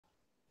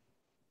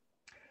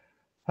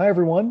Hi,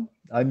 everyone.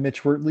 I'm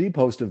Mitch Wertlieb,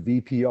 host of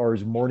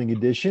VPR's Morning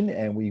Edition,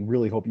 and we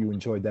really hope you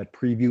enjoyed that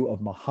preview of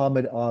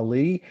Muhammad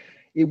Ali.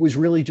 It was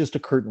really just a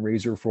curtain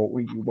raiser for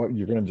what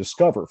you're going to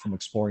discover from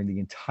exploring the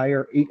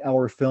entire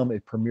 8-hour film.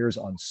 It premieres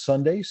on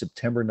Sunday,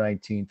 September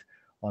 19th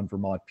on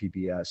Vermont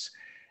PBS.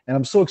 And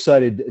I'm so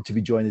excited to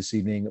be joined this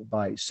evening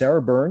by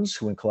Sarah Burns,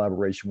 who, in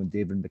collaboration with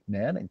David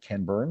McMahon and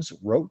Ken Burns,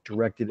 wrote,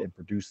 directed, and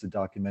produced the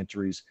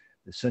documentaries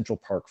The Central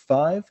Park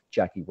Five,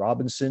 Jackie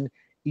Robinson,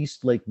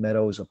 East Lake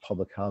Meadows, a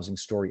public housing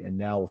story, and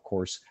now, of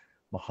course,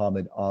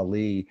 Muhammad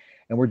Ali.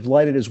 And we're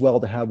delighted as well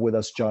to have with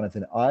us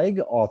Jonathan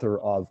Eig, author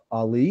of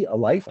Ali, A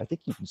Life. I think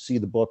you can see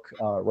the book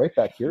right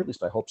back here, at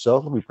least I hope so.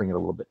 Let me bring it a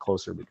little bit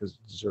closer because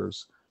it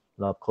deserves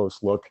an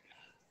up-close look.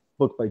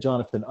 Book by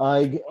Jonathan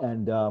Eig,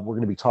 and we're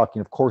going to be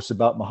talking, of course,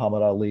 about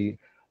Muhammad Ali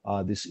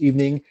this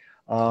evening.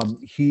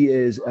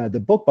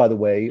 The book, by the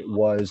way,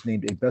 was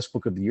named a Best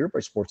Book of the Year by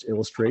Sports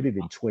Illustrated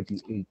in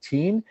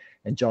 2018.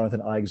 And Jonathan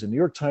Eig is a New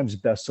York Times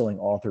bestselling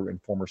author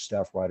and former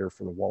staff writer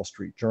for the Wall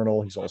Street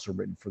Journal. He's also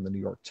written for the New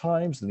York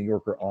Times, the New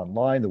Yorker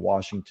Online, the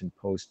Washington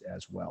Post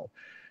as well.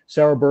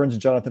 Sarah Burns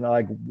and Jonathan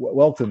Eig,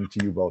 welcome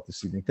to you both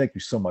this evening. Thank you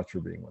so much for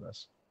being with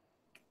us.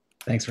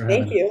 Thanks for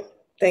having us. Thank you.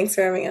 Thanks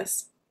for having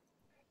us.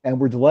 And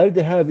we're delighted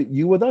to have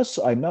you with us.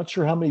 I'm not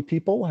sure how many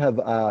people have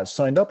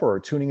signed up or are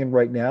tuning in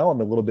right now. I'm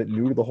a little bit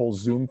new to the whole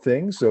Zoom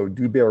thing, so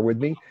do bear with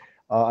me.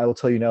 I will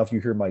tell you now, if you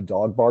hear my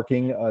dog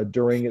barking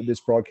during this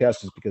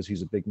broadcast, it's because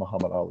he's a big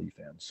Muhammad Ali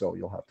fan, so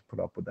you'll have to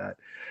put up with that.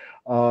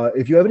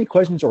 If you have any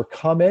questions or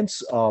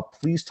comments,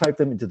 please type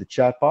them into the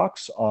chat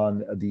box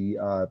on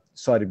the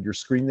side of your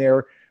screen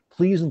there.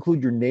 Please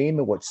include your name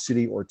and what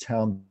city or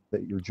town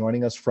that you're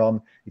joining us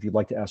from. If you'd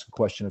like to ask a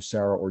question of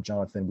Sarah or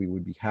Jonathan, we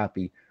would be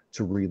happy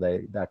to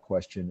relay that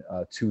question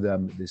to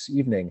them this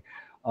evening.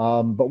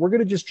 But we're going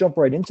to just jump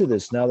right into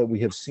this now that we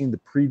have seen the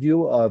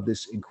preview of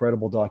this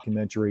incredible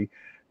documentary.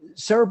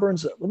 Sarah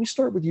Burns, let me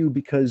start with you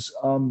because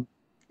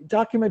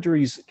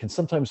documentaries can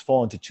sometimes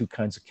fall into two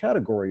kinds of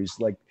categories.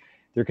 Like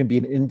there can be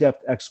an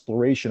in-depth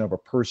exploration of a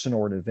person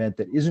or an event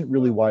that isn't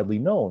really widely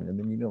known. And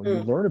then, you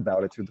learn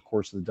about it through the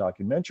course of the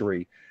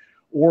documentary,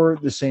 or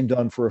the same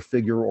done for a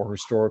figure or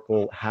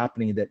historical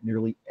happening that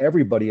nearly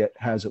everybody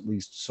has at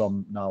least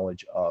some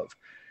knowledge of.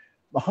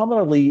 Muhammad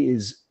Ali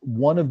is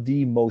one of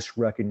the most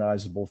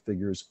recognizable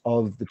figures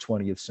of the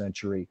 20th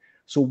century.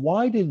 So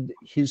why did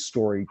his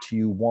story to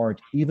you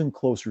warrant even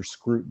closer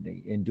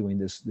scrutiny in doing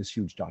this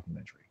huge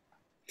documentary?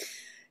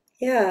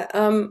 Yeah,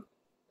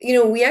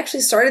 we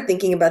actually started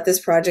thinking about this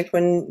project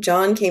when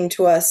John came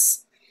to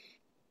us,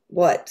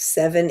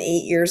 7,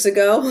 8 years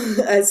ago,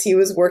 as he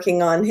was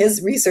working on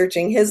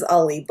researching his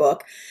Ali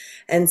book,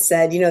 and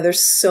said,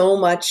 there's so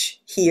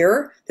much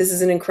here. This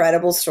is an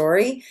incredible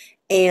story.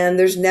 And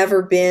there's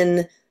never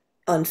been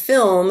on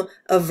film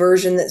a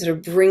version that sort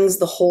of brings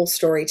the whole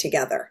story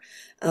together.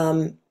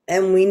 And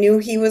we knew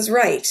he was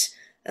right.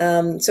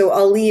 So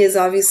Ali is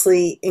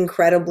obviously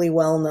incredibly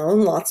well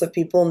known. Lots of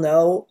people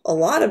know a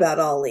lot about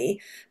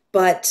Ali,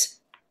 but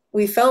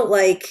we felt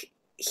like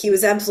he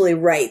was absolutely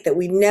right that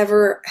we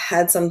never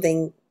had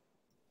something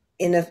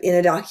in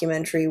a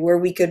documentary where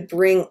we could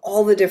bring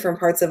all the different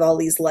parts of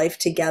Ali's life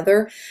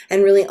together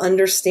and really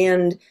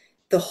understand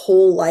the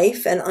whole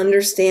life and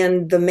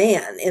understand the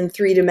man in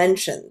 3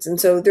 dimensions. And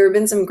so there have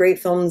been some great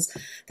films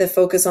that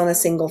focus on a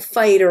single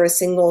fight or a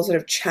single sort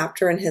of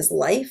chapter in his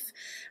life.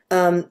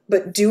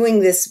 But doing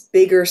this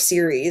bigger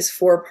series,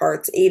 4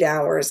 parts, 8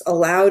 hours,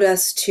 allowed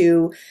us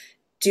to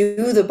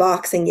do the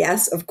boxing.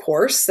 Yes, of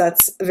course,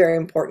 that's very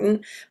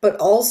important, but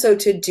also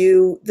to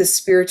do the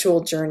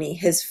spiritual journey,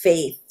 his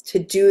faith, to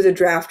do the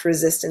draft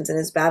resistance and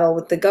his battle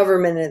with the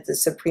government and the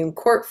Supreme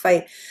Court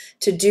fight,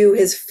 to do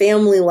his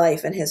family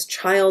life and his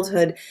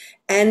childhood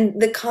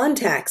and the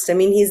context. I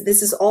mean,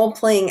 this is all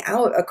playing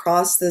out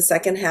across the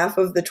second half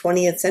of the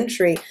 20th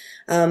century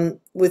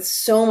with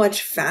so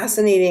much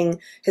fascinating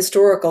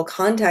historical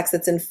context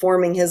that's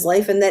informing his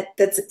life, and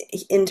that's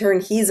in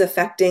turn he's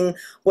affecting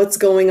what's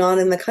going on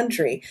in the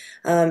country.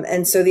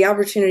 And so the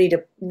opportunity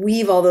to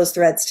weave all those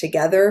threads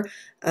together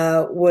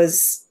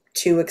was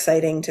too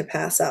exciting to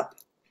pass up.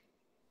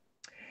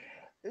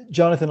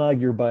 Jonathan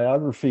Eig, your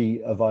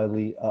biography of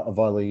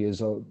Ali is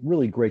a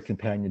really great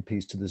companion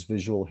piece to this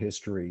visual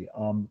history.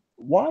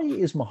 Why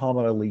is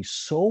Muhammad Ali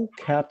so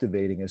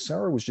captivating, as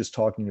Sarah was just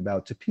talking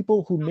about, to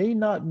people who may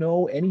not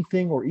know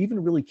anything or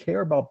even really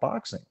care about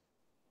boxing?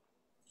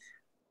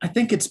 I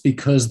think it's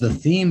because the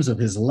themes of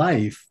his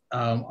life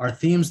are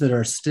themes that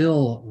are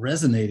still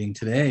resonating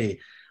today.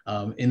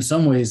 In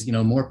some ways,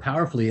 more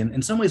powerfully. And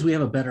in some ways, we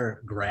have a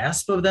better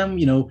grasp of them.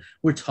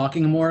 We're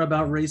talking more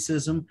about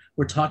racism.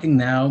 We're talking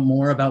now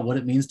more about what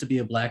it means to be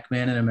a Black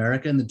man in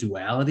America and the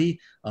duality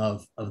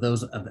of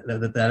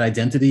that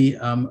identity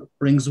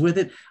brings with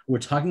it. We're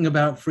talking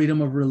about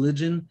freedom of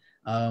religion.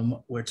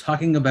 We're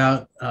talking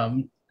about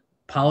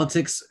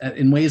politics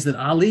in ways that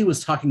Ali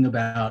was talking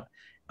about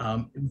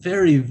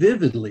very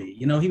vividly.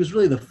 He was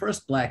really the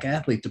first Black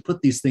athlete to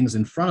put these things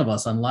in front of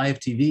us on live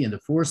TV and to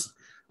force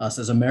us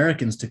as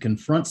Americans to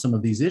confront some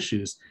of these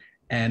issues.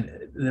 And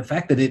the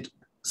fact that it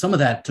some of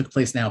that took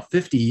place now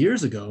 50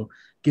 years ago,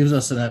 gives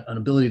us an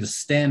ability to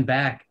stand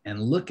back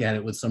and look at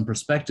it with some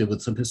perspective,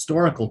 with some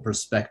historical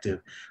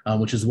perspective,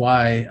 which is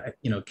why,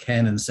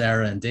 Ken and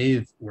Sarah and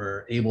Dave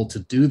were able to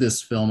do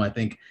this film, I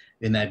think,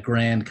 in that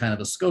grand kind of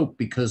a scope,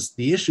 because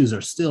the issues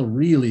are still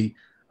really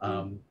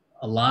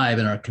alive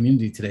in our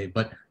community today.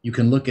 But you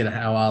can look at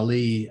how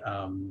Ali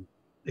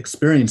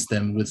experienced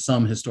them with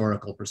some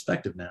historical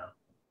perspective now.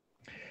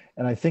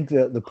 And I think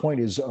that the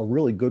point is a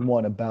really good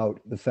one about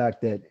the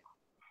fact that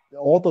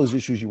all those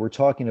issues you were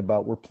talking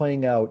about were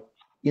playing out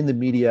in the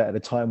media at a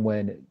time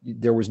when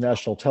there was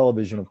national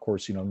television. Of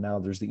course, now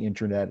there's the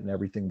internet and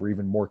everything. We're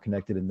even more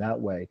connected in that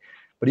way.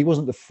 But he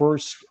wasn't the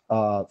first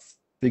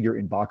figure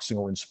in boxing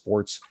or in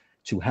sports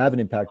to have an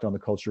impact on the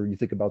culture. You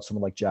think about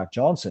someone like Jack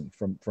Johnson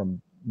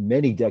from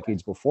many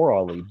decades before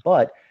Ali,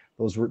 but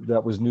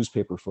that was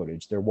newspaper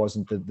footage. There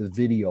wasn't the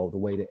video, the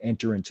way to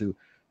enter into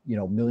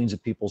millions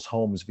of people's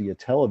homes via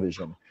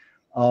television.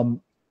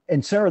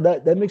 And Sarah,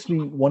 that makes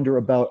me wonder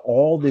about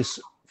all this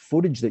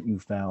footage that you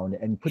found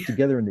and put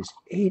together in this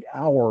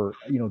 8-hour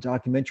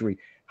documentary.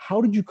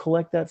 How did you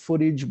collect that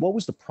footage? What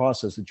was the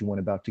process that you went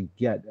about to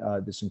get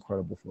this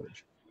incredible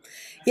footage?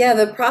 Yeah,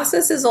 the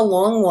process is a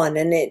long one,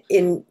 and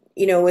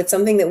it's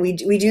something that we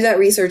do that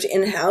research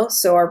in-house.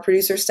 So our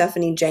producer,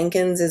 Stephanie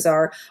Jenkins, is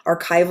our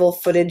archival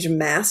footage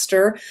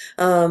master,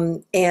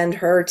 and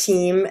her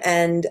team,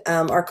 and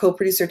our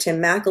co-producer,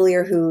 Tim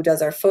McAleer, who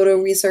does our photo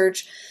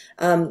research.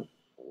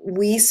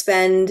 We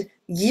spend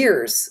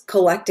years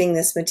collecting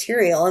this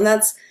material, and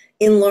that's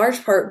in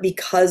large part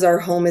because our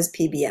home is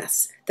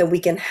PBS, that we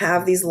can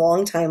have these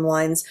long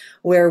timelines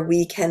where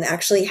we can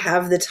actually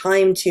have the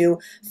time to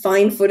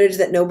find footage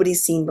that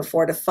nobody's seen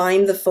before, to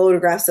find the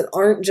photographs that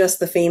aren't just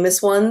the famous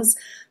ones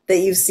that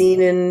you've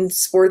seen in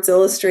Sports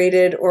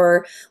Illustrated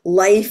or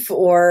Life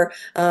or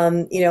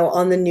on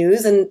the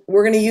news. And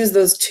we're going to use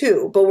those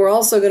too, but we're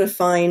also going to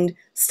find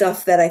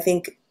stuff that I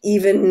think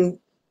even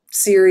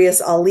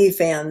serious Ali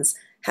fans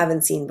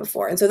haven't seen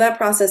before. And so that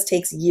process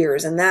takes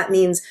years, and that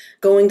means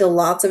going to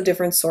lots of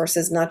different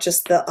sources, not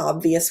just the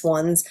obvious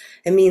ones.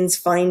 It means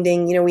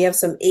finding, we have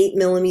some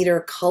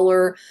 8mm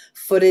color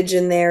footage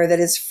in there that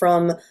is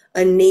from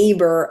a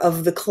neighbor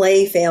of the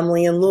Clay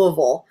family in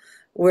Louisville,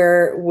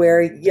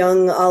 where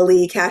young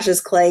Ali, Cassius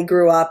Clay,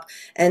 grew up,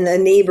 and a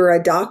neighbor,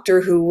 a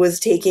doctor who was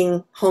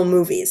taking home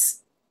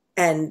movies.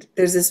 And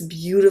there's this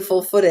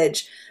beautiful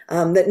footage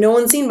that no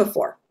one's seen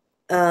before.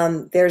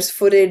 There's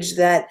footage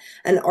that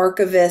an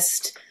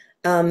archivist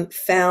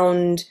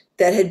found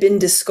that had been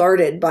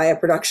discarded by a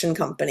production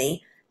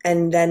company,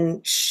 and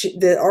then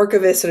the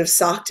archivist sort of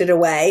socked it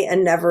away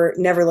and never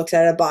looked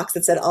at a box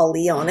that said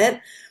Ali on it.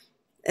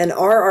 And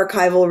our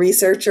archival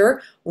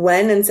researcher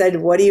went and said,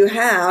 "What do you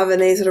have?"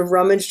 And they sort of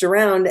rummaged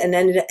around and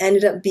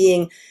ended up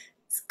being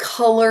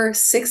color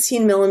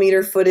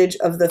 16mm footage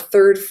of the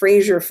third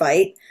Frazier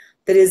fight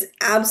that is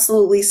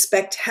absolutely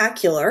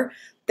spectacular,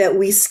 that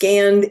we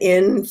scanned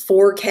in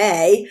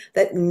 4K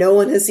that no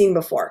one has seen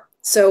before.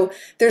 So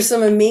there's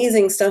some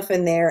amazing stuff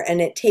in there,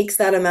 and it takes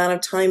that amount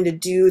of time to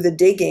do the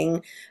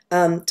digging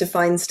to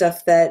find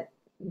stuff that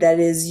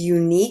is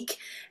unique,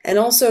 and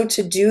also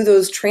to do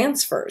those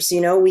transfers.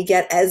 We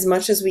get as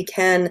much as we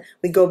can.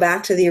 We go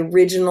back to the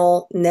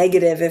original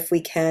negative if we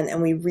can,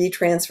 and we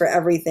retransfer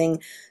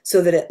everything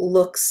so that it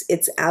looks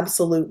its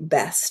absolute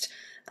best.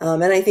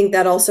 And I think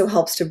that also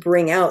helps to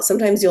bring out,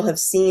 sometimes you'll have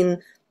seen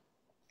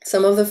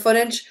some of the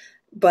footage,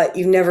 but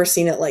you've never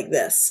seen it like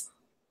this.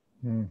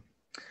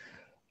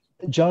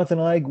 Jonathan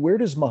Eig, where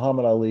does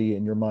Muhammad Ali,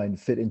 in your mind,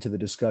 fit into the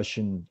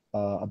discussion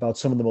about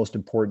some of the most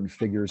important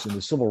figures in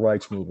the civil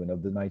rights movement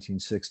of the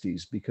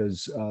 1960s?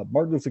 Because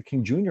Martin Luther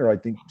King Jr., I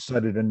think,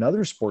 cited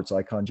another sports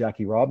icon,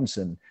 Jackie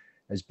Robinson,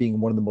 as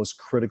being one of the most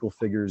critical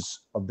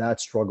figures of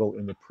that struggle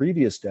in the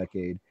previous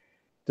decade.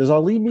 Does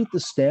Ali meet the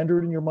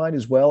standard in your mind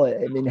as well?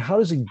 I mean, how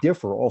does he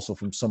differ also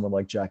from someone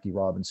like Jackie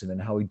Robinson, and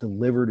how he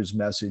delivered his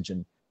message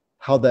and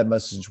how that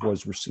message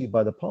was received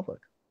by the public?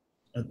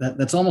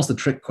 That's almost a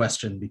trick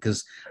question,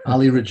 because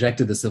Ali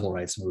rejected the civil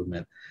rights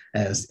movement,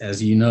 as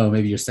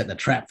maybe you're setting a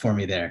trap for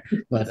me there.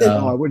 But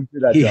no, I wouldn't do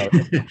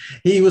that.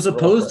 He was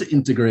opposed to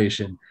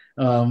integration.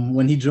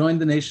 When he joined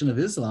the Nation of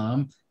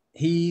Islam,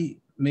 he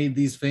made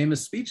these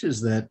famous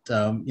speeches that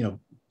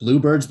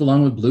bluebirds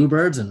belong with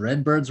bluebirds and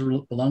redbirds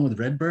belong with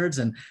redbirds,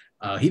 and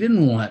he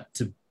didn't want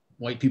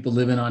white people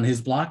living on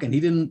his block, and he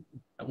didn't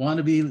want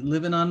to be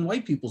living on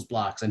white people's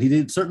blocks, and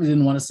he certainly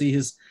didn't want to see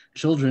his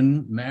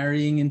children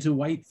marrying into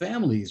white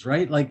families,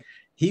 right? Like,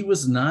 he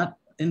was not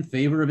in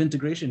favor of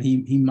integration.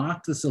 He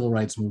mocked the civil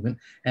rights movement,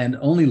 and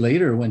only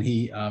later, when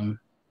he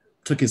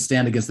took his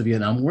stand against the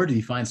Vietnam War, did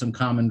he find some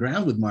common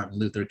ground with Martin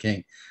Luther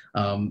King.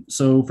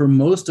 So for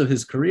most of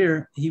his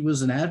career, he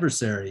was an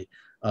adversary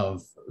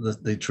of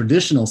the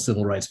traditional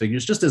civil rights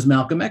figures, just as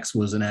Malcolm X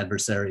was an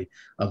adversary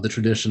of the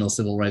traditional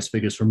civil rights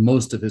figures for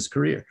most of his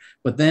career.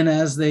 But then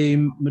as they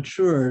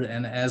matured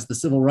and as the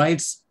civil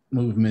rights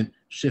movement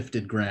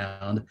shifted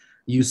ground,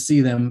 you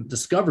see them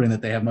discovering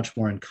that they have much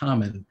more in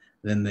common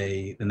than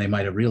they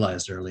might have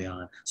realized early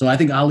on. So I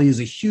think Ali is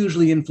a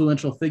hugely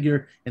influential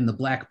figure in the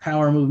Black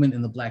Power movement,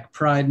 in the Black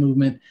Pride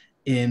movement,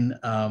 in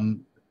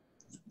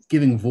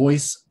giving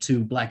voice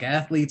to Black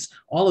athletes,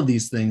 all of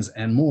these things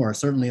and more,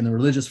 certainly in the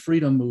religious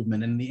freedom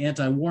movement and the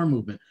anti-war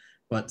movement.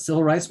 But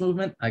civil rights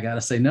movement, I got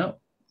to say no.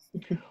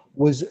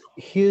 Was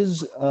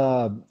his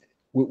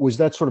was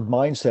that sort of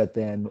mindset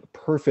then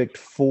perfect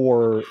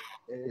for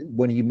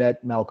when he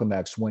met Malcolm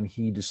X, when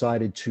he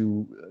decided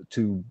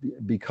to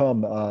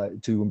become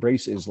to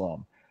embrace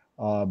Islam?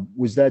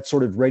 Was that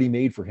sort of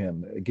ready-made for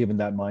him, given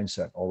that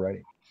mindset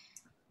already?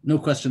 No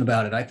question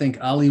about it. I think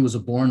Ali was a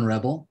born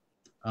rebel.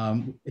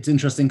 It's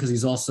interesting because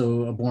he's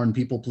also a born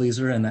people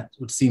pleaser, and that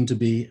would seem to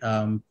be,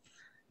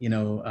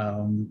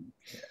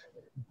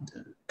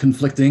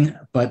 conflicting,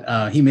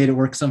 but he made it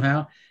work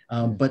somehow.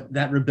 But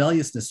that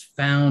rebelliousness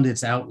found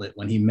its outlet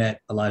when he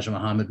met Elijah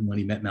Muhammad and when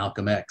he met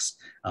Malcolm X.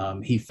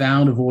 He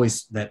found a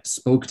voice that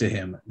spoke to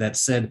him, that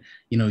said,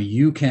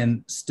 you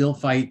can still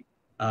fight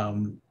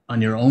on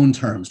your own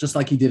terms, just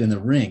like he did in the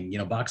ring.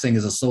 Boxing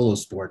is a solo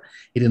sport.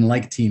 He didn't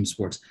like team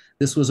sports.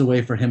 This was a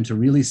way for him to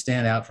really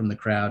stand out from the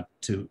crowd,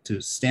 to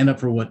stand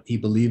up for what he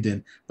believed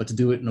in, but to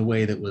do it in a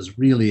way that was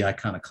really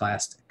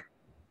iconoclastic.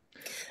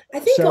 I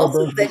think Sarah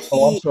also Burns, that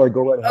I'm he, sorry,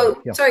 go right ahead.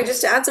 oh, Yeah. sorry,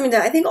 just to add something to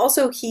that, I think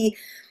also he,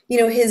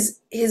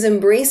 his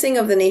embracing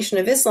of the Nation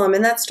of Islam,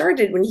 and that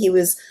started when he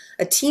was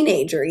a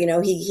teenager.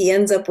 He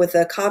ends up with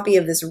a copy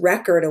of this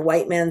record, A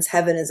White Man's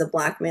Heaven is a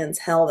Black Man's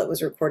Hell, that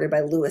was recorded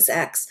by Louis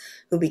X,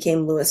 who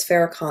became Louis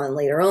Farrakhan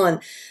later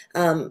on.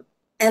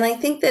 And I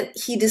think that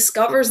he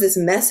discovers this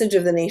message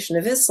of the Nation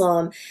of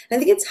Islam, and I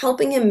think it's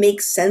helping him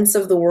make sense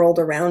of the world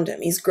around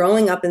him. He's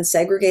growing up in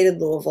segregated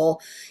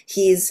Louisville.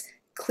 He's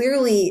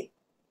clearly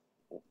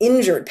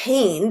injured,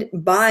 pained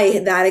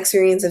by that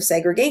experience of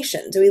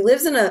segregation. So he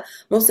lives in a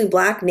mostly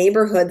Black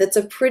neighborhood that's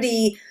a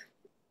pretty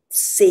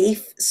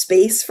safe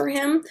space for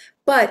him,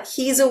 but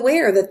he's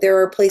aware that there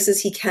are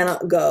places he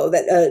cannot go,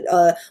 that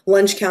a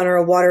lunch counter,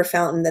 a water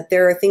fountain, that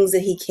there are things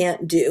that he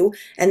can't do,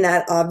 and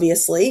that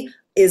obviously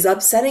is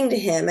upsetting to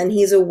him. And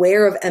he's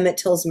aware of Emmett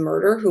Till's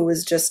murder, who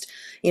was just,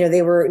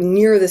 they were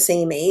near the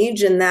same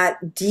age, and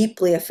that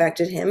deeply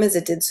affected him as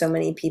it did so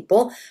many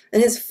people.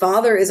 And his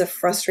father is a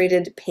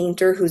frustrated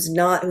painter who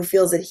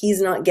feels that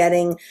he's not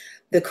getting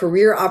the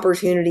career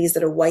opportunities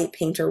that a white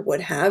painter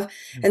would have.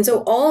 And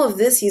so all of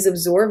this he's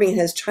absorbing in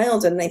his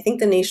childhood. And I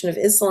think the Nation of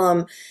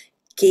Islam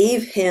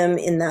gave him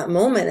in that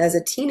moment as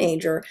a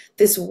teenager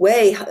this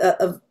way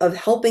of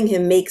helping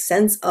him make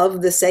sense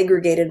of the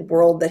segregated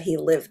world that he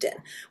lived in,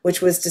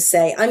 which was to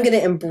say, I'm going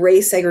to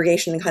embrace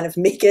segregation and kind of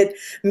make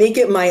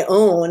it my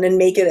own, and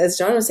make it, as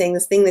John was saying,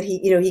 this thing that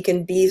he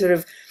can be sort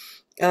of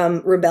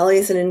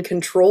rebellious and in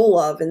control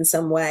of in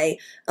some way,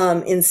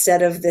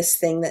 instead of this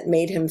thing that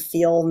made him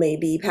feel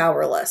maybe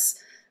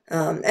powerless.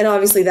 And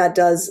obviously that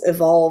does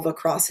evolve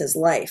across his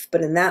life,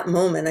 but in that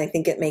moment, I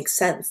think it makes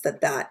sense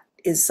that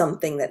is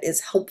something that is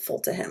helpful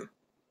to him.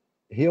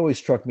 He always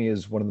struck me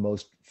as one of the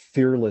most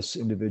fearless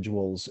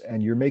individuals,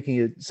 and you're making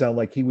it sound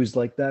like he was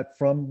like that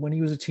from when he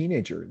was a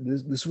teenager.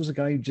 This was a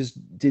guy who just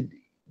did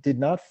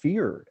not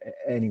fear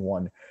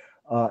anyone,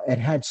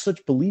 and had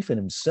such belief in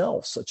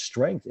himself, such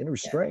strength, inner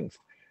strength.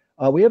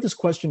 We have this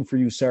question for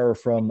you, Sarah,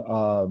 from,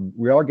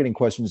 we are getting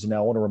questions now.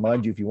 I want to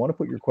remind you, if you want to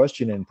put your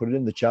question in, put it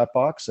in the chat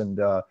box, and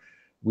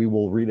we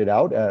will read it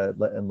out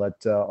and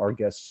let our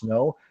guests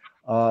know.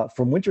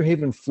 From Winter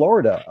Haven,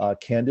 Florida,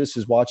 Candace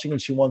is watching,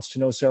 and she wants to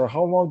know, Sarah,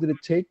 how long did it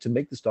take to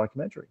make this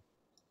documentary?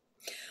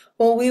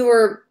 Well, we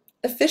were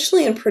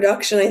officially in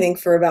production, I think,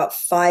 for about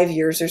 5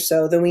 years or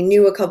so, though we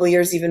knew a couple of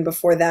years even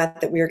before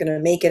that we were going to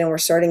make it, and we're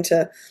starting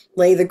to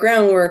lay the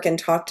groundwork and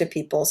talk to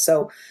people.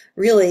 So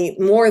really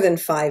more than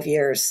 5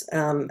 years.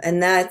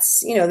 And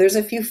that's, there's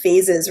a few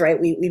phases, right?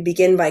 We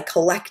begin by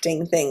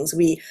collecting things.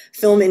 We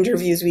film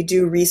interviews, we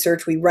do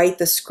research, we write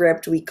the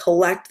script, we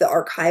collect the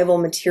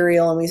archival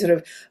material, and we sort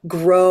of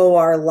grow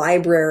our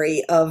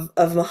library of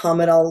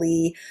Muhammad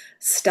Ali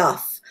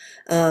stuff.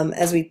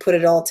 As we put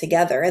it all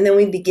together. And then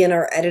we begin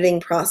our editing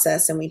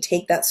process, and we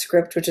take that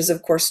script, which is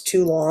of course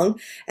too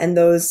long, and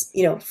those,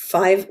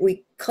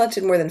 we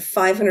collected more than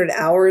 500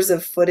 hours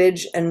of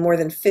footage and more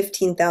than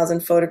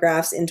 15,000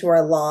 photographs into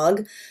our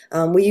log.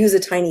 We use a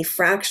tiny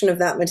fraction of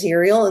that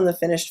material in the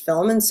finished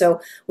film. And so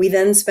we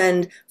then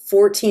spend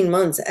 14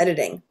 months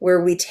editing,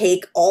 where we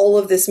take all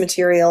of this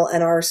material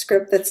and our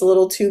script that's a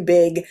little too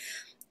big,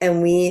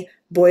 and we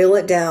boil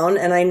it down.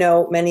 And I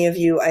know many of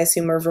you, I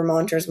assume, are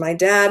Vermonters. My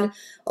dad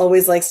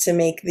always likes to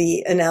make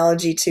the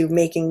analogy to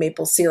making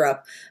maple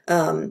syrup,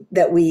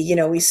 that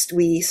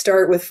we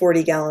start with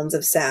 40 gallons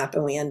of sap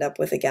and we end up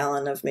with a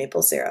gallon of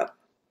maple syrup.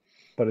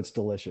 But it's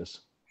delicious.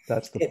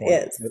 That's the point.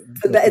 It is.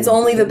 It's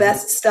only the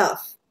best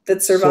stuff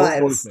that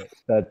survives. So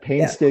that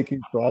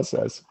painstaking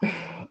process.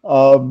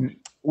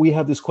 We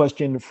have this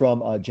question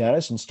from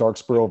Janice in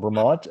Starksboro,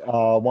 Vermont.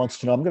 Wants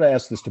to know, I'm going to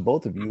ask this to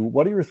both of you.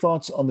 What are your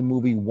thoughts on the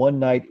movie One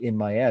Night in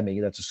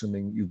Miami? That's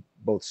assuming you've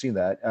both seen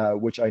that,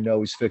 which I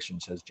know is fiction,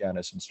 says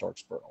Janice in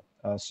Starksboro.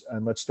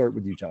 And let's start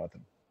with you,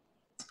 Jonathan.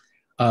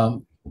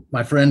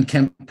 My friend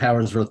Kemp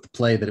Powers wrote the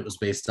play that it was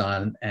based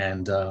on,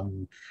 and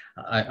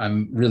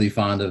I'm really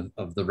fond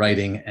of the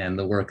writing and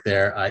the work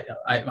there.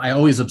 I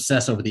always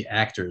obsess over the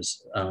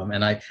actors,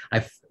 and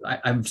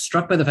I'm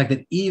struck by the fact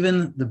that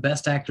even the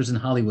best actors in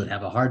Hollywood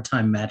have a hard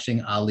time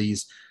matching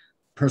Ali's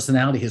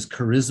personality, his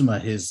charisma,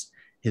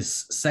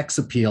 his sex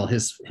appeal,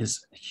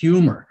 his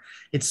humor.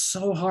 It's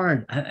so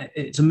hard.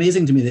 It's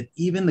amazing to me that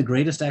even the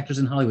greatest actors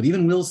in Hollywood,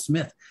 even Will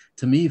Smith,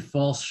 to me,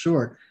 falls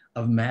short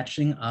of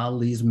matching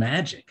Ali's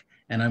magic.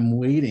 And I'm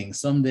waiting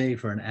someday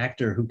for an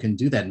actor who can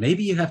do that.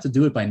 Maybe you have to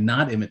do it by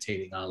not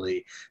imitating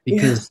Ali, Yeah.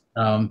 because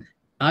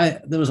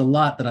there was a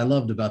lot that I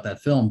loved about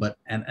that film, but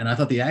and I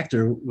thought the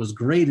actor was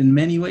great in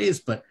many ways,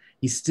 but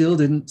he still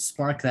didn't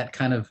spark that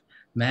kind of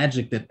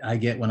magic that I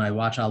get when I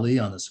watch Ali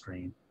on the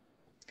screen.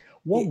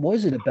 What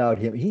was it about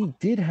him? He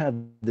did have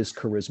this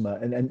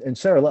charisma, and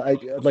Sarah,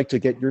 I'd like to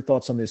get your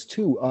thoughts on this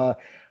too.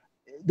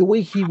 The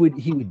way he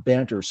would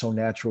banter so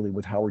naturally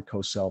with Howard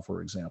Cosell,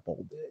 for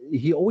example,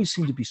 he always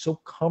seemed to be so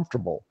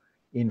comfortable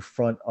in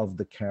front of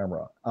the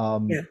camera.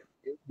 Yeah.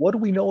 What do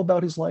we know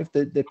about his life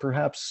that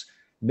perhaps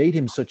made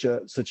him such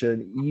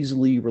an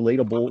easily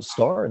relatable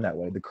star in that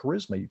way? The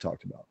charisma you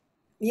talked about.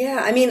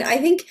 Yeah, I mean, I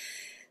think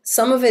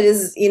some of it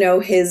is,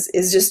 his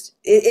is just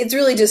it's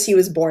really just he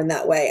was born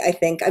that way, I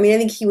think. I mean, I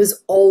think he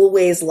was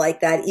always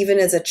like that, even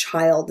as a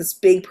child, this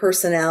big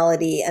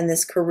personality and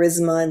this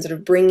charisma and sort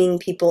of bringing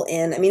people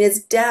in. I mean,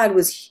 his dad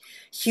was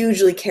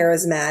hugely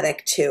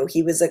charismatic too.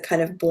 He was a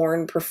kind of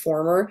born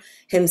performer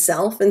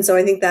himself. And so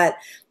I think that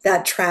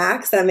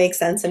tracks, that makes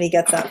sense. And he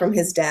gets that from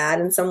his dad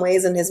in some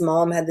ways. And his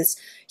mom had this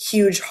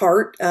huge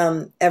heart.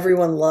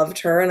 Everyone loved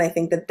her. And I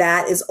think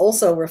that is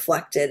also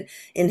reflected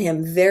in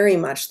him very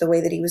much, the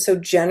way that he was so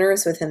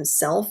generous with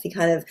himself. He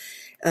kind of,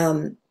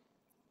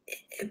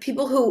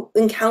 people who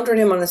encountered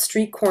him on a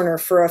street corner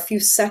for a few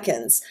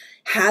seconds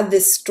had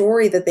this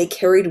story that they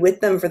carried with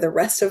them for the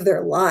rest of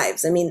their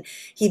lives. I mean,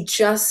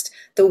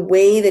 the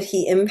way that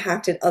he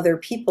impacted other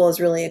people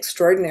is really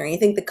extraordinary. I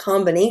think the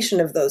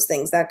combination of those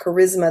things, that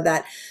charisma,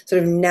 that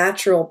sort of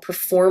natural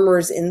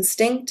performer's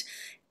instinct,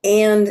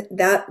 and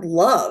that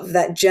love,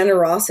 that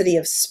generosity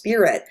of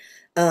spirit,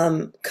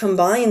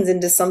 combines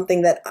into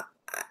something that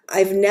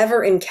I've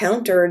never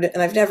encountered,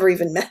 and I've never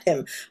even met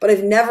him, but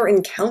I've never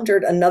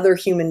encountered another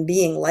human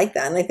being like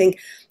that. And I think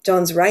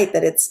John's right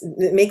that it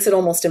makes it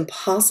almost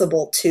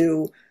impossible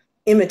to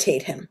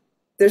imitate him.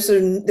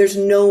 There's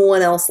no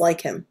one else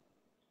like him.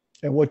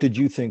 And what did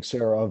you think,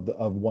 Sarah,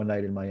 of One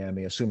Night in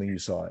Miami, assuming you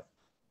saw it?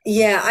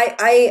 Yeah,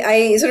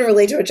 I sort of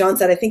relate to what John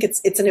said. I think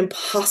it's an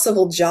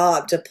impossible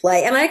job to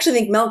play. And I actually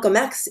think Malcolm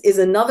X is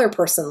another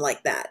person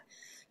like that,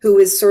 who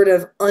is sort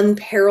of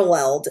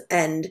unparalleled,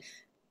 and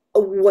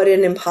what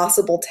an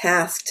impossible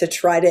task to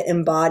try to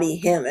embody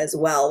him as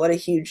well. What a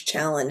huge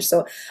challenge.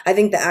 So I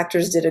think the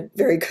actors did a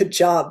very good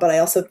job, but I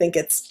also think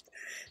it's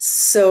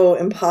so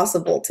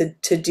impossible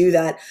to do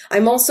that.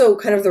 I'm also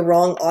kind of the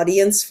wrong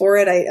audience for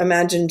it. I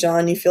imagine,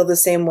 John, you feel the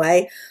same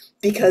way,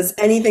 because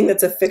anything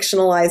that's a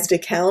fictionalized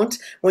account,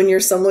 when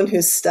you're someone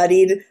who's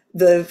studied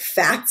the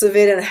facts of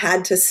it and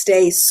had to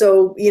stay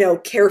so,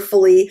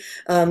 carefully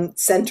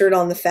centered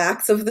on the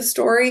facts of the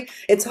story,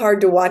 it's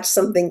hard to watch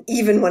something,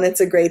 even when it's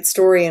a great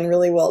story and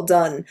really well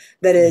done,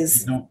 that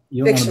is You don't want to be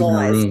in the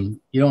fictionalized.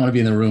 room. You don't want to be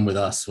in the room with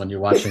us when you're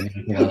watching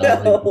anything on Ali,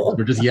 because No.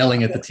 we're just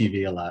yelling at the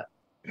TV a lot.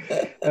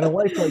 And a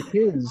life like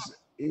his,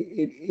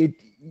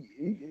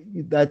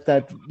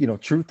 that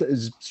truth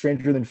is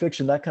stranger than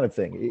fiction, that kind of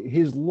thing.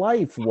 His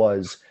life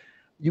was,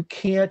 you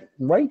can't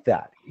write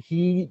that.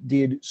 He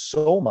did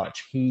so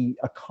much, he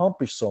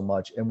accomplished so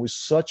much, and was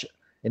such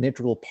an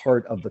integral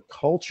part of the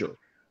culture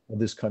of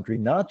this country,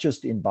 not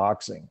just in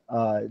boxing.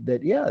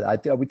 That yeah,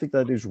 I would think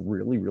that is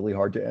really, really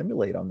hard to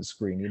emulate on the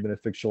screen, even a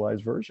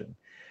fictionalized version.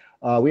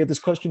 We have this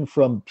question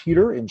from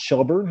Peter in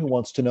Shelburne, who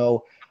wants to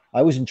know,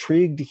 I was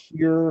intrigued to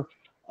hear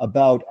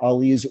about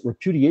Ali's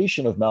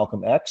repudiation of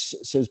Malcolm X.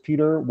 Says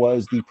Peter,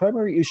 was the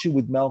primary issue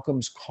with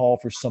Malcolm's call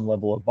for some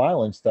level of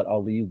violence that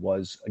Ali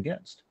was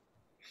against?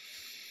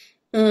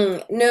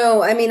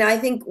 No, I mean, I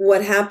think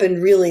what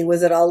happened really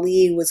was that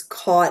Ali was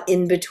caught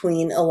in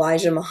between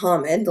Elijah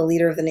Muhammad, the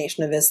leader of the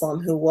Nation of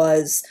Islam, who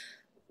was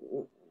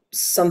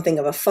something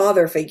of a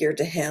father figure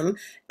to him,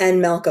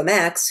 and Malcolm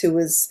X, who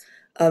was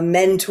a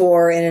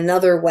mentor in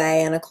another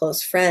way and a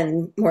close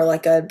friend, more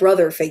like a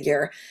brother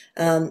figure.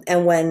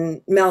 And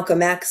when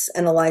Malcolm X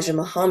and Elijah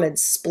Muhammad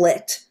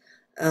split,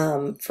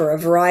 for a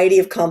variety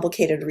of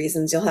complicated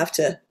reasons, you'll have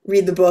to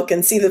read the book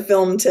and see the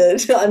film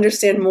to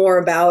understand more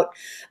about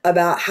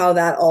how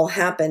that all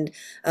happened.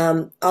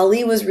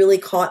 Ali was really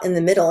caught in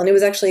the middle, and it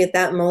was actually at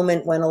that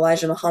moment when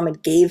Elijah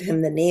Muhammad gave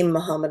him the name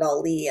Muhammad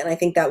Ali, and I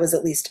think that was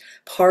at least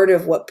part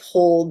of what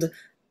pulled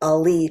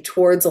Ali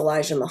towards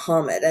Elijah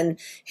Muhammad. And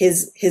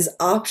his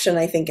option,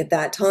 I think, at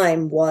that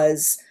time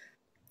was,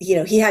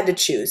 he had to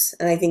choose,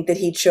 and I think that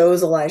he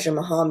chose Elijah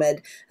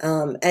Muhammad,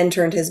 and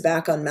turned his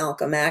back on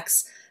Malcolm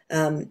X.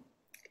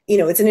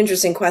 It's an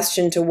interesting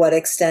question to what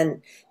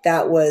extent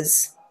that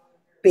was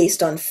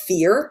based on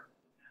fear.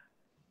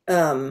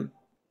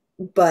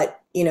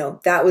 But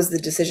that was the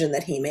decision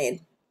that he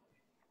made.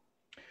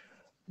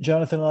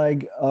 Jonathan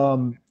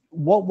Eig,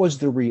 what was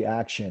the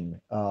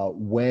reaction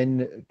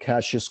when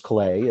Cassius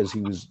Clay, as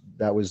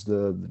that was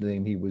the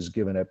name he was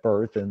given at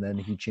birth, and then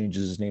he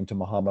changes his name to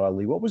Muhammad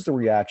Ali? What was the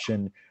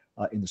reaction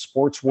in the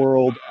sports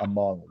world,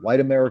 among white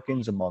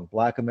Americans, among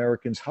Black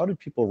Americans? How did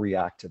people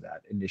react to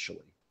that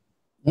initially?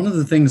 One of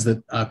the things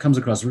that comes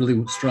across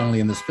really strongly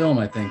in this film,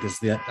 I think, is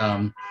that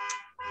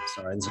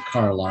sorry, there's a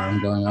car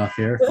alarm going off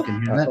here. If you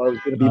can hear I that. thought it was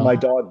going to be my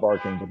dog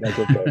barking, but that's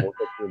okay. We'll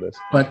get through this.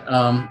 But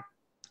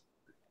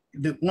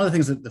one of the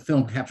things that the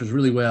film captures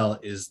really well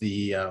is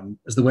the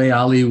way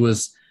Ali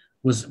was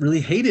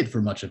really hated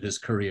for much of his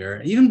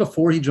career. Even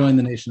before he joined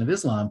the Nation of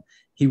Islam,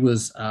 he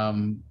was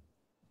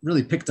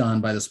really picked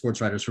on by the sports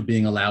writers for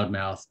being a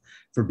loudmouth,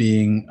 for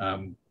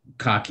being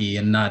cocky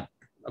and not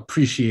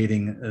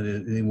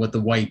appreciating what the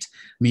white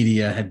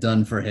media had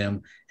done for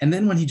him. And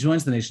then when he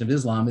joins the Nation of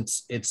Islam,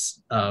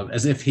 it's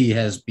as if he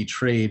has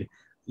betrayed,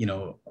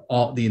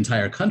 all the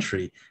entire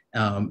country.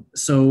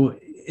 So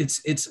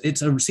it's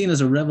seen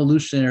as a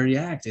revolutionary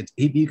act.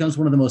 He becomes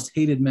one of the most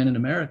hated men in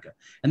America,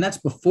 and that's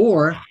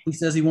before he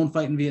says he won't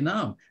fight in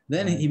Vietnam.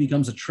 Then he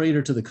becomes a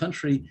traitor to the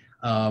country,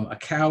 a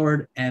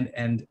coward,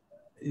 and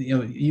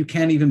you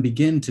can't even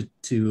begin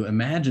to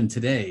imagine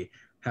today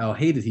how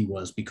hated he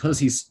was, because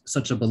he's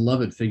such a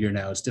beloved figure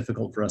now. It's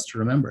difficult for us to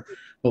remember.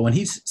 But when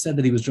he said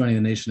that he was joining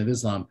the Nation of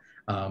Islam,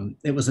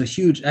 it was I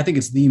think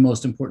it's the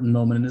most important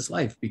moment in his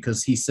life,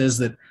 because he says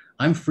that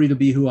I'm free to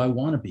be who I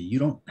want to be. You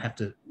don't have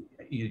to,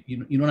 you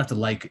don't have to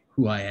like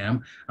who I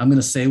am. I'm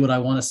going to say what I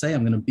want to say.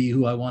 I'm going to be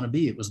who I want to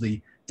be. It was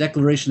the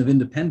Declaration of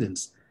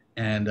Independence.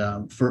 And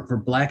for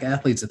Black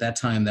athletes at that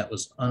time, that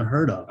was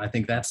unheard of. I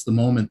think that's the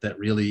moment that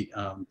really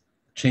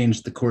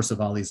changed the course of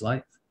Ali's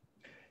life.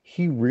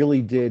 He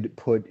really did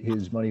put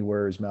his money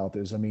where his mouth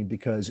is. I mean,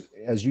 because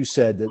as you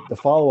said, the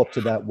follow-up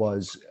to that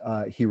was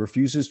he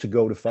refuses to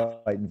go to fight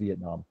in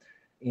Vietnam.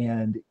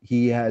 And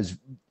he has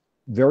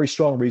very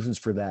strong reasons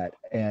for that.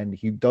 And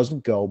he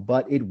doesn't go,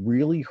 but it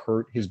really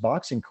hurt his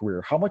boxing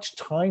career. How much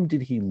time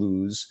did he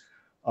lose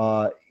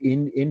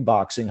in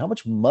boxing? How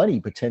much money,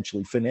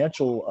 potentially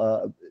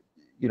financial,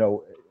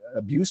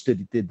 abuse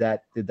did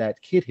that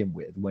hit him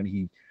with when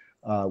he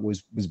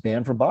was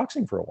banned from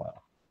boxing for a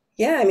while?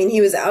 Yeah, I mean,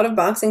 he was out of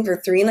boxing for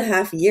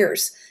 3.5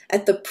 years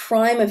at the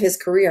prime of his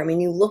career. I mean,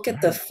 you look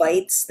at the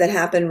fights that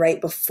happened right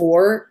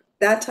before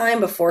that time,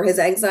 before his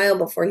exile,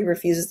 before he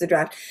refuses the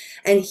draft,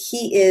 and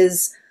he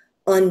is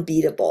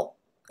unbeatable.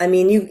 I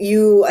mean,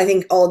 you I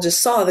think all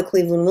just saw the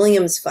Cleveland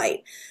Williams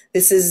fight.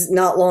 This is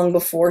not long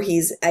before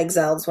he's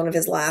exiled. It's one of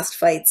his last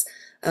fights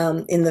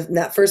in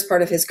that first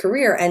part of his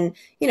career. And,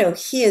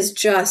 he is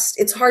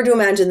it's hard to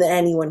imagine that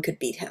anyone could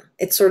beat him.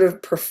 It's sort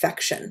of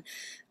perfection.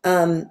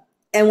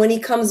 And when he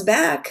comes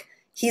back,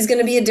 he's going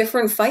to be a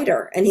different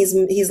fighter. And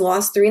he's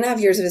lost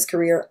 3.5 years of his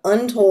career,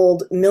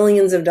 untold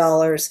millions of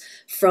dollars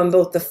from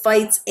both the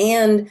fights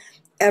and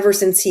ever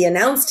since he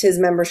announced his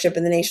membership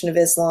in the Nation of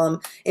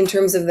Islam, in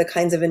terms of the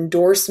kinds of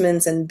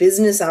endorsements and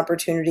business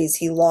opportunities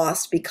he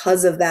lost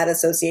because of that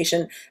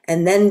association,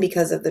 and then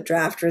because of the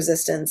draft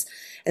resistance.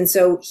 And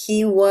so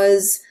he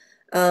was,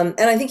 and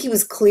I think he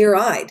was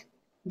clear-eyed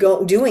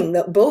doing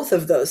both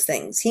of those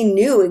things. He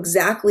knew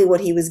exactly what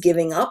he was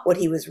giving up, what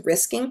he was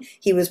risking.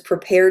 He was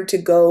prepared to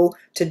go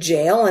to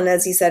jail. And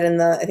as he said in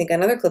I think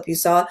another clip you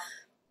saw,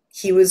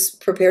 he was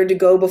prepared to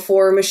go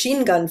before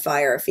machine gun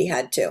fire if he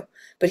had to.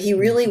 But he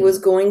really was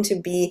going to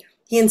be,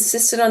 he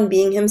insisted on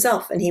being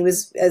himself. And he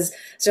was, as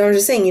John was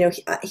just saying,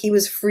 he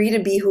was free to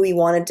be who he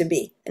wanted to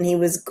be. And he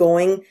was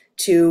going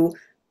to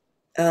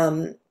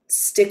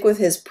stick with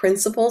his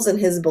principles and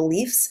his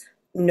beliefs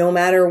no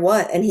matter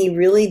what. And he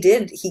really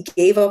did. He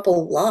gave up a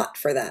lot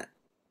for that.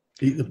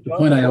 The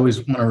point I always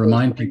want to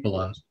remind people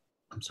of,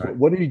 I'm sorry.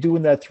 What did he do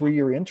in that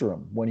 3-year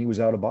interim when he was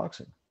out of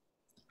boxing?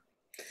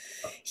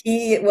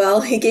 He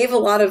gave a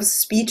lot of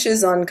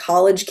speeches on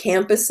college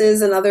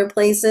campuses and other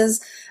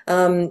places.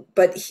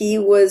 But he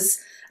was,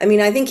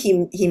 I think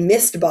he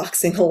missed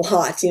boxing a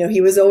lot.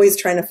 He was always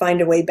trying to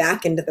find a way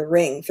back into the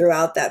ring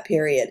throughout that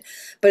period.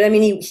 But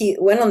he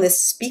went on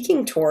this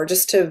speaking tour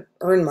just to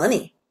earn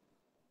money.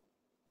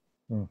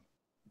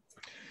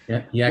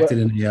 Yeah, he acted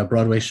in a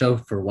Broadway show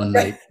for one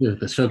night.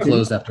 The show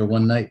closed after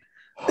one night.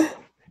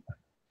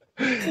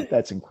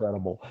 That's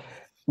incredible.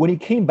 When he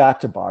came back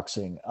to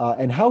boxing,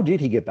 and how did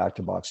he get back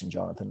to boxing,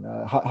 Jonathan?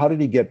 How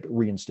did he get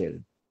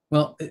reinstated?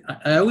 Well,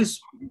 I always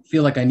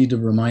feel like I need to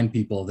remind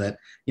people that,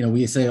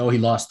 we say, he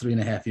lost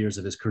 3.5 years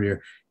of his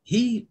career.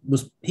 He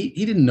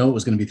didn't know it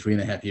was going to be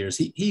 3.5 years.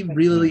 He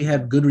really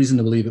had good reason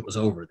to believe it was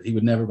over, that he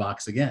would never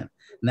box again.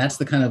 And that's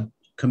the kind of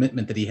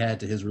commitment that he had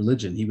to his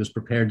religion. He was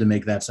prepared to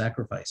make that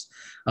sacrifice.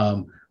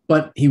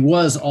 But he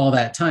was all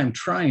that time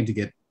trying to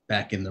get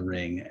back in the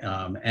ring.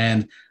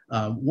 And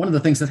one of the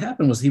things that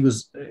happened was he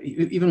was,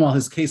 even while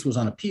his case was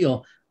on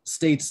appeal,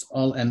 states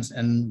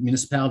and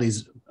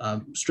municipalities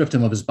stripped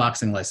him of his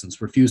boxing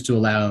license, refused to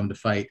allow him to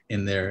fight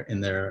in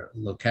their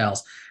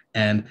locales.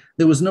 And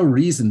there was no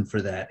reason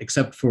for that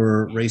except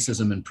for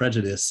racism and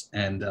prejudice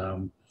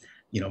and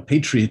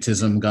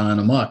patriotism gone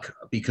amok.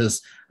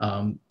 because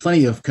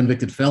plenty of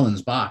convicted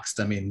felons boxed.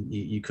 I mean,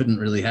 you couldn't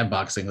really have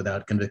boxing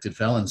without convicted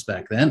felons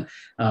back then.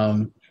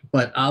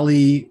 But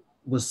Ali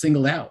was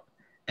singled out,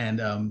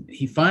 and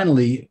he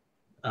finally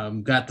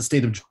got the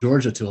state of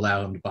Georgia to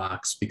allow him to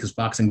box because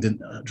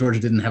Georgia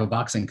didn't have a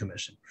boxing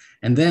commission.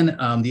 And then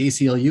the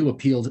ACLU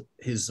appealed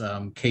his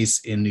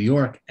case in New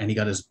York, and he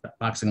got his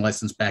boxing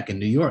license back in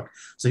New York.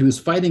 So he was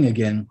fighting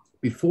again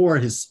before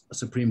the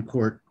Supreme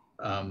Court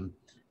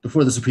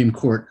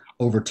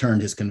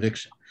overturned his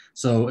conviction.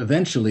 So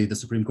eventually, the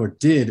Supreme Court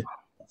did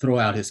throw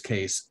out his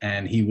case,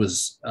 and he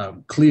was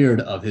cleared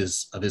of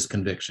his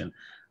conviction.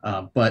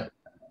 But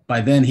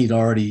by then, he'd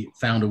already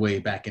found a way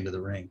back into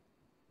the ring.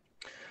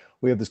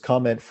 We have this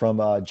comment from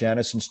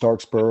Janice in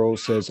Starksboro,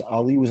 says,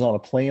 Ali was on a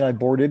plane I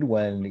boarded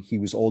when he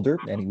was older,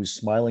 and he was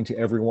smiling to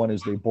everyone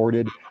as they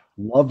boarded.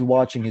 Loved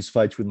watching his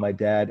fights with my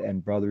dad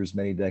and brothers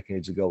many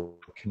decades ago.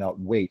 Cannot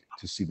wait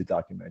to see the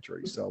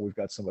documentary. So we've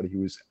got somebody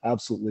who is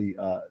absolutely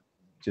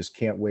just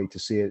can't wait to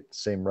see it.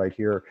 Same right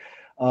here.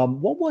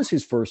 What was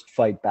his first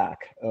fight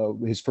back,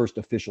 his first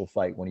official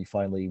fight when he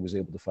finally was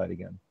able to fight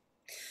again?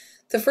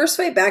 The first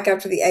fight back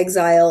after the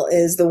exile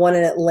is the one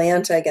in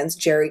Atlanta against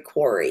Jerry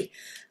Quarry.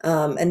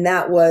 And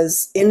that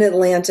was in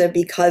Atlanta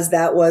because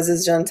that was,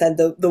 as John said,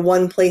 the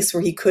one place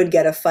where he could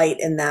get a fight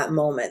in that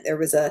moment. There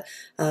was a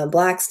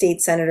black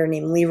state senator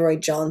named Leroy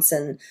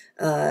Johnson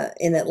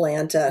in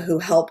Atlanta who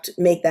helped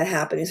make that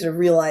happen. He sort of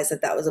realized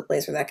that that was a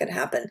place where that could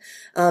happen.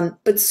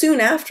 But soon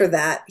after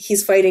that,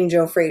 he's fighting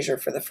Joe Frazier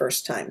for the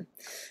first time.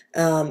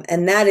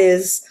 And that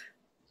is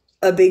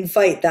a big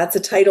fight. That's a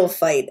title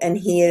fight. And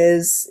he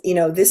is,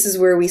 this is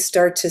where we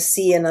start to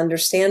see and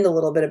understand a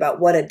little bit about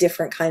what a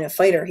different kind of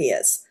fighter he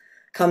is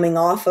coming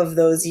off of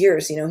those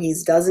years. He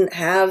doesn't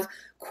have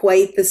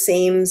quite the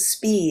same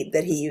speed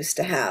that he used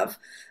to have.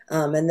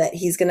 And that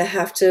he's going to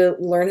have to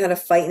learn how to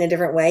fight in a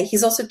different way.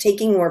 He's also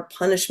taking more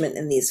punishment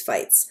in these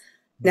fights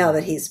now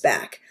that he's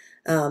back.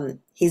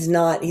 He's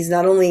not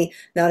only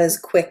not as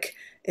quick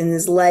in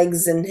his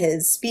legs and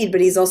his speed, but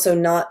he's also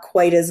not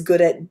quite as good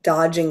at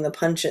dodging the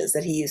punches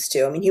that he used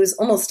to. I mean, he was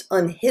almost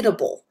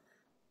unhittable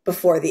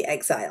before the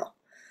exile.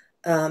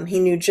 He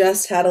knew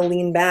just how to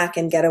lean back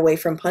and get away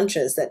from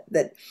punches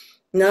that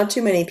not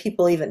too many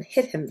people even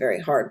hit him very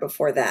hard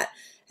before that.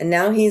 And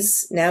now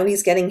he's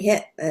getting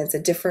hit, and it's a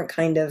different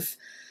kind of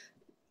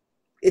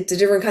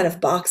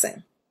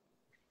boxing.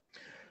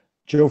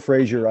 Joe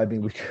Frazier, I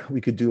mean,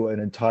 we could do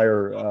an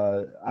entire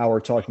hour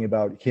talking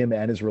about him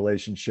and his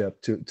relationship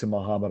to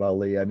Muhammad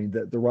Ali. I mean,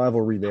 the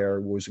rivalry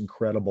there was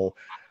incredible.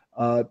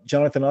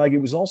 Jonathan Eig, it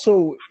was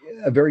also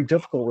a very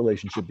difficult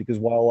relationship because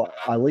while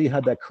Ali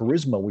had that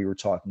charisma we were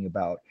talking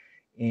about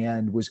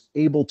and was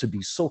able to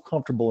be so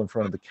comfortable in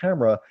front of the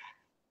camera,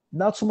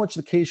 not so much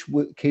the case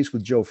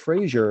with Joe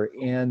Frazier.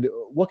 And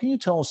what can you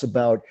tell us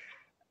about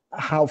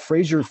how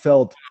Frazier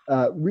felt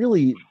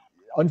really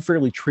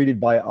unfairly treated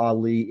by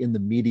Ali in the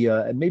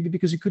media, and maybe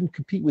because he couldn't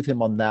compete with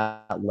him on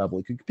that level?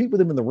 He could compete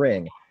with him in the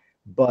ring,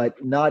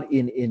 but not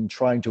in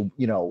trying to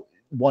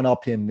one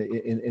up him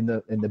in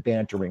the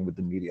bantering with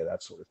the media,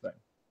 that sort of thing.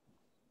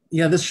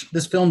 Yeah,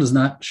 this film does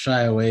not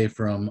shy away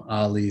from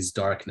Ali's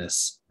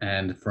darkness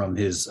and from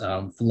his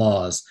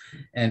flaws,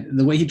 and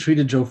the way he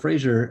treated Joe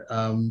Frazier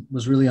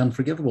was really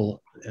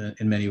unforgivable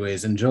in many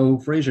ways. And Joe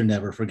Frazier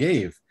never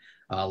forgave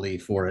Ali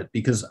for it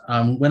because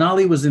when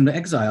Ali was in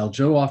exile,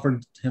 Joe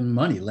offered him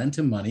money, lent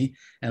him money,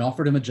 and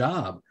offered him a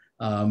job.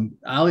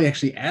 Ali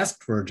actually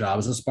asked for a job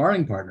as a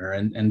sparring partner,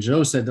 and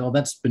Joe said, "Oh,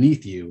 that's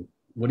beneath you.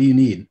 What do you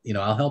need?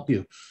 I'll help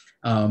you."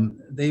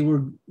 They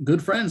were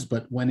good friends,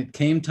 but when it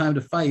came time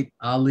to fight,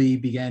 Ali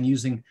began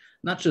using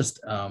not just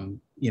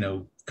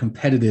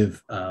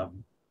competitive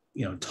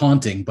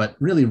taunting, but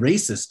really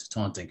racist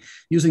taunting,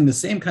 using the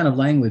same kind of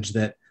language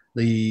that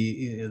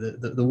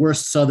the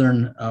worst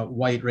Southern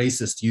white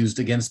racist used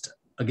against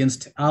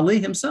Ali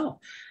himself.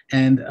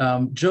 And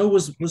Joe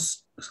was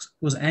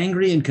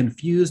angry and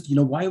confused.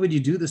 Why would you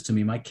do this to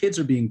me? My kids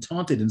are being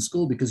taunted in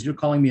school because you're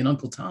calling me an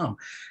Uncle Tom.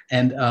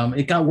 And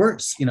it got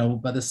worse.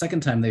 By the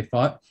second time they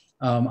fought,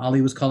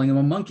 Ali was calling him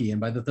a monkey.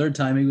 And by the third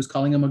time, he was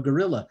calling him a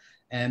gorilla.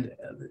 And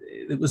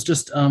it was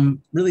just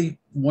really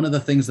one of the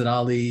things that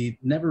Ali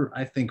never,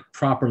 I think,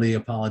 properly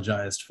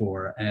apologized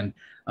for, and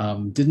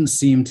didn't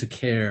seem to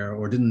care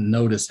or didn't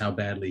notice how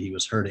badly he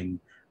was hurting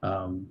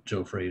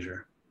Joe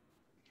Frazier.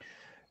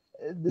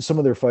 Some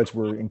of their fights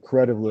were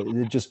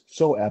incredibly, just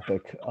so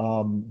epic.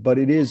 But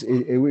it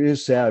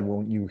is sad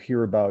when you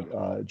hear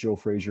about Joe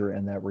Frazier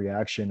and that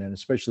reaction, and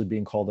especially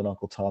being called an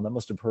Uncle Tom. That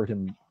must have hurt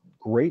him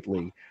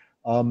greatly.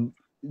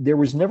 There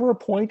was never a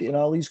point in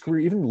Ali's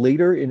career, even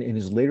later in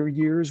his later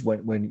years,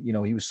 when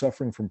he was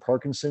suffering from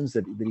Parkinson's,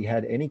 that he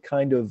had any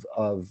kind of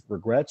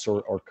regrets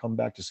or come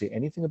back to say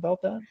anything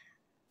about that.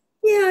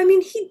 Yeah, I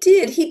mean, he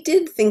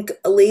did think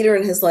later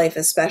in his life,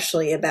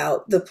 especially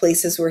about the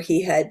places where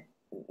he had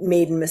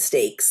made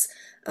mistakes.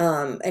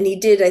 And he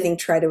did, I think,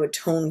 try to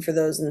atone for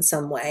those in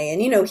some way.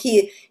 And,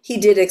 he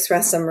did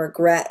express some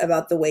regret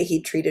about the way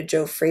he treated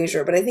Joe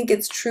Frazier. But I think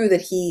it's true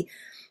that he,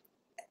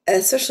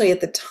 especially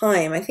at the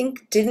time, I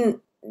think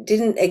didn't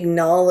didn't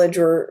acknowledge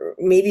or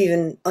maybe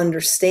even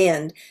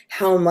understand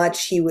how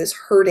much he was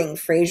hurting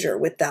Fraser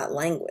with that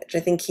language. I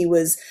think he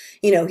was,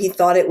 he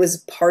thought it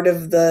was part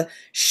of the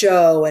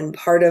show and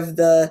part of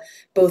the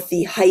both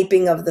the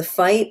hyping of the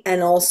fight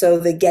and also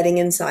the getting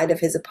inside of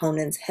his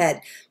opponent's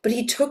head. But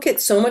he took it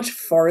so much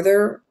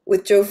farther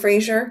with Joe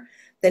Frazier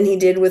than he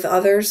did with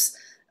others,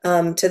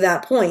 to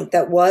that point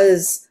that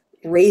was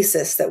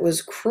racist, that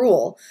was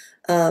cruel.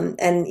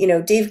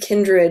 And Dave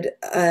Kindred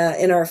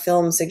in our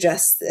film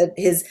suggests that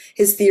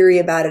his theory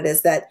about it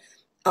is that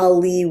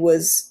Ali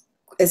was,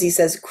 as he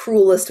says,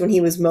 cruelest when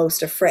he was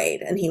most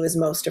afraid, and he was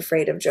most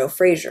afraid of Joe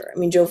Frazier. I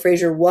mean, Joe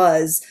Frazier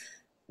was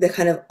the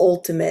kind of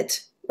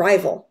ultimate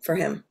rival for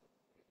him.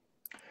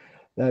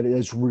 That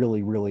is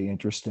really, really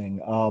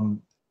interesting.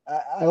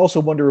 I also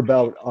wonder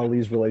about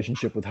Ali's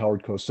relationship with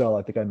Howard Cosell.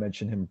 I think I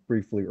mentioned him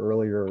briefly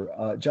earlier.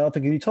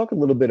 Jonathan, can you talk a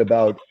little bit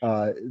about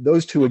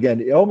those two again?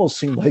 It almost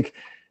seemed like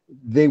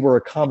they were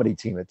a comedy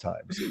team at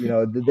times.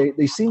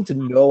 They seem to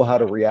know how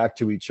to react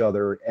to each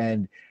other,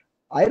 and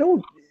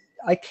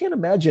I can't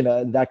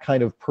imagine that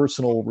kind of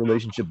personal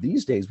relationship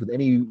these days with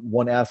any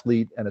one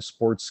athlete and a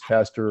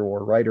sportscaster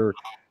or writer.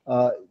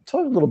 Talk a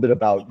little bit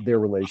about their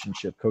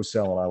relationship,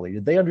 Cosell and Ali.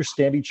 Did they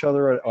understand each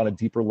other on a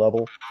deeper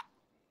level?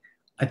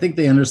 I think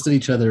they understood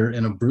each other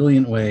in a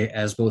brilliant way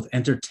as both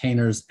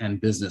entertainers and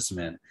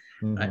businessmen.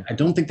 Mm-hmm. I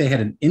don't think they had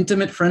an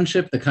intimate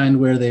friendship, the kind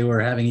where they were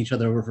having each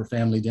other over for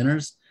family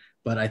dinners,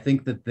 but I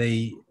think that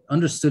they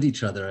understood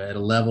each other at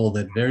a level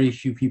that very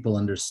few people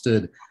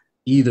understood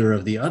either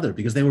of the other,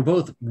 because they were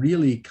both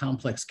really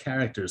complex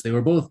characters. They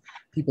were both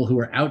people who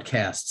were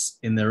outcasts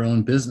in their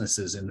own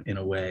businesses in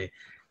a way.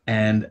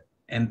 And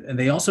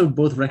they also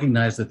both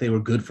recognized that they were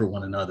good for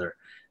one another,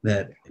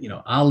 that,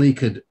 Ali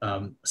could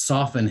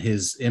soften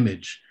his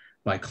image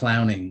by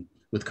clowning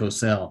with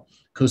Cosell.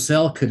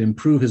 Cosell could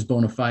improve his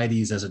bona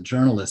fides as a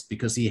journalist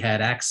because he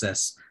had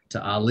access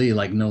to Ali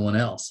like no one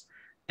else.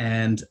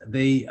 And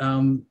they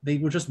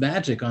were just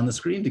magic on the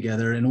screen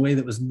together in a way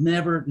that was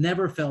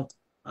never felt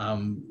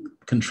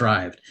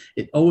contrived.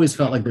 It always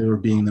felt like they were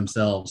being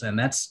themselves. And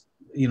that's,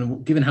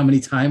 given how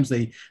many times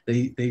they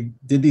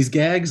did these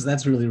gags,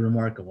 that's really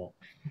remarkable.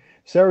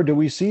 Sarah, do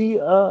we see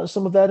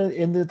some of that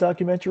in the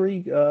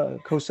documentary,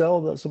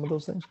 Cosell, some of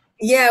those things?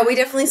 Yeah, we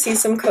definitely see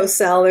some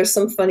Cosell. There's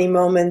some funny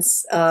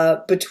moments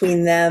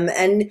between them.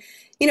 And,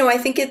 I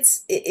think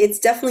it's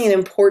definitely an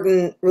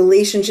important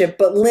relationship,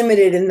 but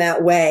limited in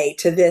that way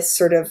to this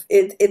sort of,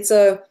 it's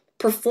a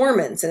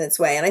performance in its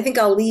way. And I think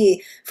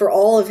Ali, for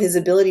all of his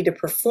ability to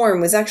perform,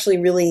 was actually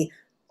really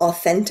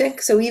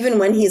authentic. So even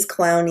when he's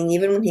clowning,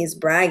 even when he's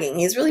bragging,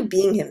 he's really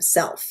being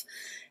himself.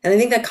 And I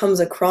think that comes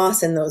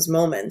across in those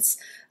moments.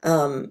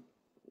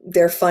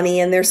 They're funny,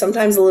 and they're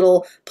sometimes a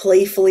little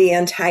playfully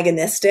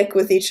antagonistic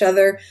with each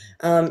other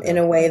in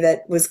a way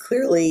that was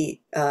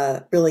clearly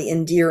really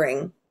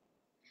endearing.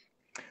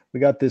 We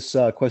got this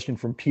question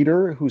from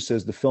Peter, who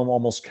says the film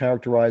almost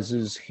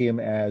characterizes him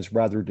as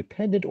rather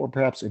dependent or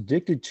perhaps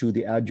addicted to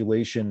the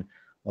adulation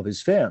of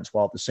his fans,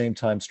 while at the same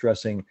time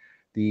stressing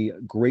the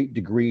great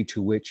degree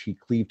to which he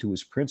cleaved to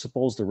his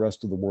principles, the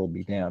rest of the world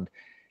be damned.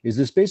 Is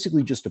this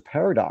basically just a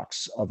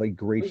paradox of a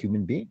great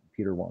human being?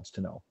 Peter wants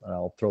to know.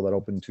 I'll throw that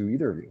open to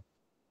either of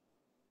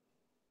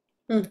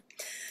you.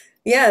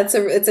 Yeah, it's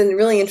a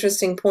really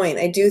interesting point.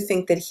 I do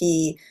think that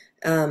he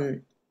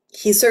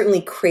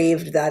certainly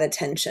craved that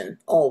attention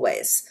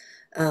always,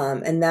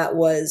 and that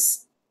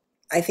was,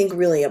 I think,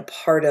 really a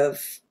part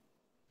of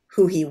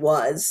who he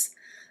was,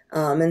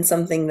 and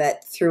something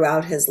that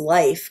throughout his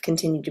life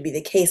continued to be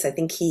the case. I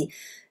think he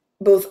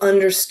both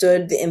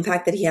understood the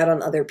impact that he had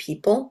on other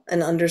people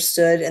and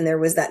there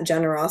was that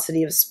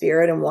generosity of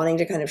spirit and wanting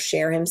to kind of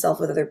share himself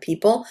with other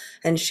people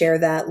and share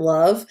that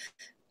love.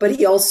 But he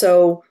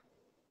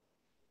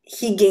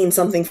gained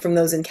something from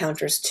those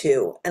encounters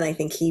too. And I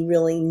think he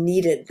really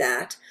needed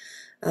that.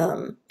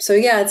 So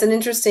yeah, it's an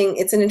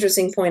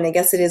interesting point. I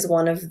guess it is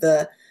one of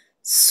the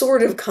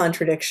sort of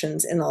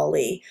contradictions in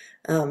Ali.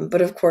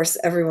 But of course,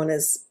 everyone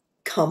is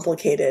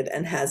complicated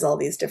and has all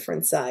these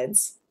different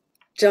sides.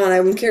 John,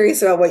 I'm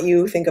curious about what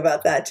you think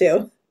about that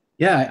too.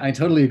 Yeah, I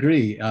totally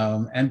agree.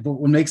 But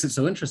what makes it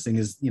so interesting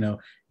is,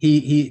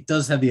 he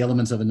does have the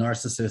elements of a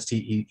narcissist.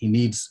 He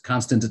needs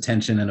constant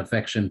attention and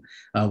affection,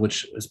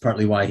 which is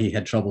partly why he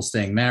had trouble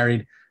staying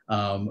married.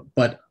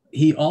 But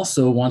he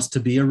also wants to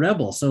be a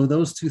rebel. So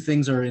those two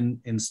things are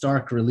in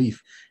stark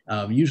relief.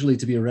 Usually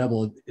to be a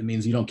rebel, it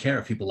means you don't care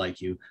if people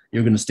like you.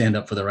 You're going to stand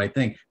up for the right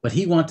thing. But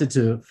he wanted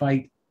to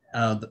fight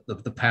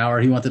the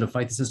power, he wanted to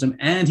fight the system,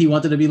 and he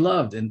wanted to be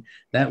loved, and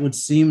that would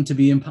seem to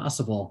be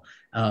impossible.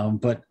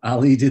 But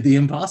Ali did the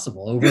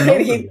impossible over and over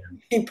again.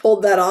 He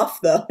pulled that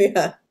off, though.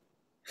 Yeah,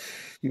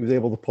 he was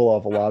able to pull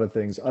off a lot of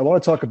things. I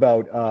want to talk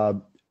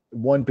about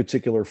one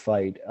particular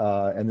fight,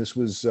 and this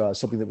was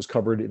something that was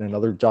covered in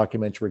another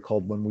documentary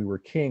called When We Were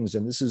Kings,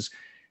 and this is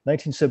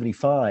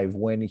 1975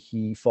 when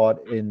he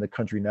fought in the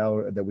country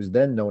now that was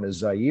then known as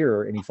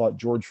Zaire, and he fought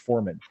George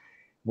Foreman.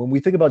 When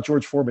we think about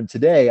George Foreman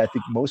today, I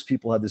think most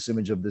people have this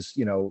image of this,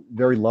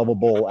 very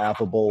lovable,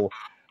 affable,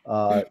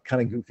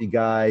 kind of goofy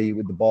guy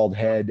with the bald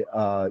head,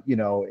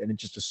 and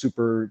just a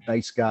super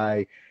nice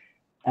guy.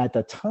 At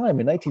the time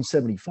in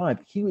 1975,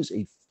 he was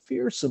a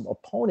fearsome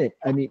opponent.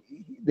 I mean,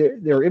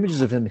 there are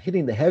images of him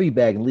hitting the heavy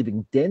bag and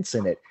leaving dents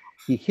in it.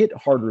 He hit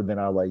harder than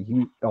Ali.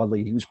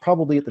 He was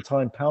probably at the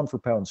time pound for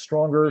pound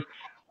stronger.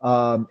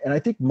 And I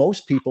think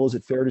most people, is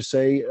it fair to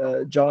say,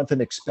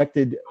 Jonathan,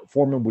 expected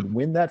Foreman would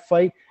win that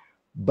fight,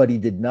 but he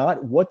did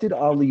not. What did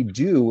Ali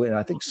do? And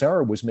I think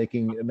Sarah was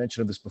making a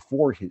mention of this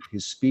before,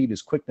 his speed,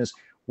 his quickness.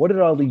 What did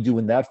Ali do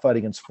in that fight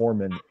against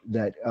Foreman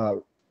that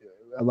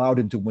allowed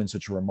him to win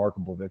such a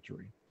remarkable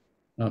victory?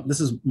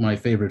 This is my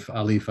favorite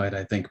Ali fight,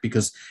 I think,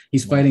 because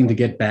he's fighting to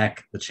get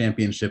back the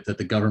championship that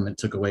the government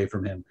took away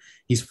from him.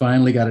 He's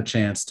finally got a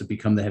chance to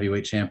become the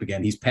heavyweight champ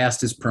again. He's past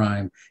his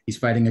prime. He's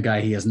fighting a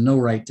guy he has no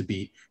right to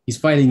beat. He's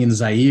fighting in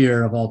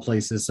Zaire, of all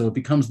places. So it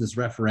becomes this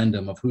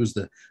referendum of who's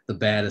the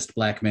baddest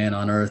black man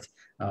on earth.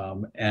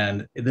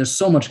 And there's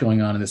so much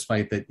going on in this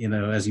fight that,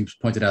 as you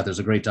pointed out, there's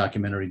a great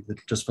documentary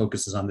that just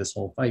focuses on this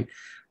whole fight.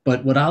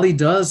 But what Ali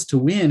does to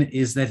win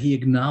is that he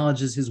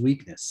acknowledges his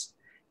weakness.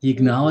 He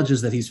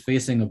acknowledges that he's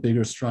facing a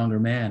bigger, stronger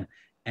man,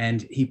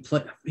 and he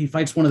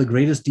fights one of the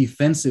greatest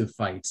defensive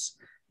fights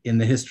in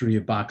the history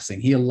of boxing.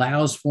 He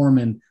allows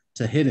Foreman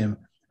to hit him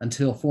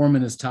until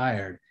Foreman is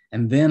tired,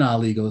 and then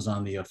Ali goes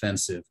on the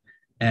offensive.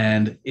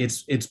 And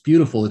it's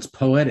beautiful. It's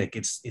poetic.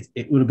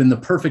 It would have been the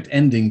perfect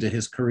ending to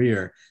his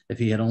career if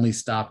he had only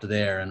stopped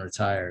there and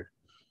retired.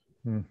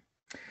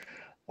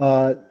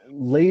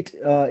 Late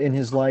in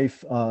his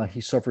life,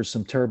 he suffers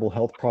some terrible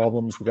health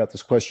problems. We got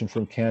this question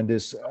from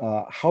Candace.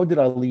 How did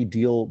Ali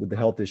deal with the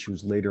health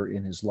issues later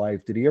in his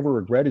life? Did he ever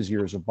regret his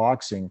years of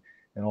boxing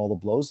and all the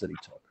blows that he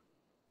took?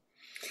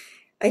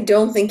 I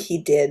don't think he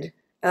did.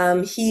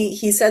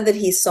 He said that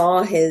he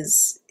saw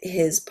his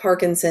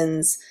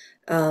Parkinson's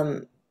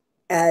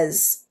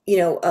as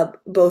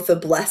both a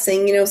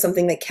blessing,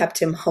 something that kept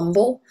him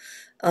humble.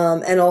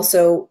 And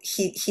also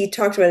he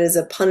talked about it as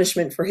a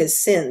punishment for his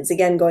sins.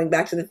 Again, going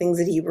back to the things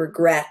that he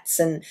regrets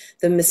and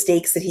the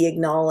mistakes that he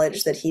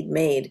acknowledged that he'd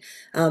made.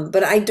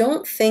 But I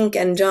don't think,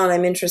 and John,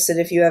 I'm interested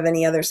if you have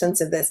any other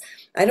sense of this,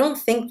 I don't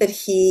think that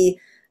he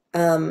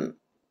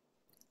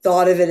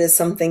thought of it as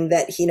something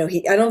that,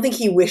 I don't think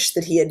he wished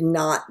that he had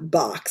not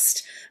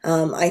boxed.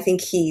 I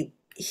think he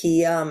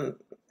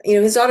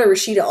his daughter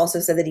Rashida also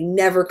said that he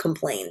never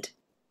complained.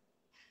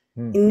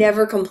 He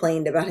never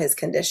complained about his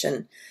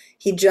condition.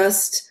 He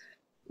just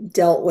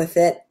dealt with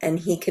it, and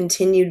he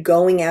continued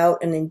going out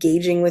and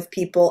engaging with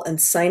people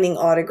and signing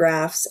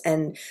autographs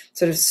and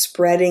sort of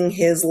spreading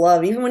his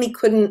love. Even when he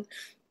couldn't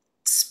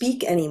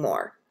speak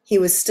anymore, he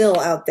was still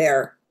out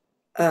there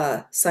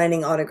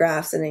signing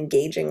autographs and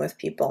engaging with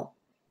people.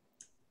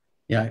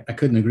 Yeah, I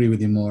couldn't agree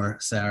with you more,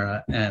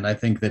 Sarah. And I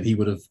think that he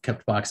would have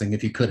kept boxing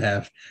if he could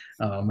have.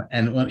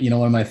 And one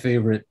of my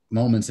favorite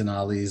moments in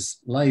Ali's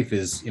life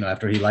is,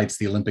 after he lights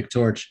the Olympic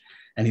torch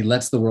and he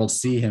lets the world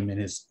see him in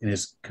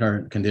his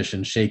current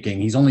condition,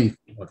 shaking. He's only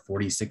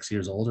 46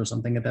 years old or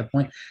something at that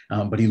point,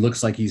 but he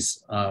looks like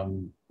he's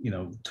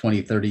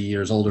 20, 30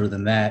 years older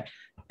than that.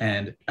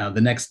 And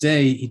the next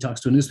day he talks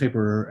to a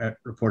newspaper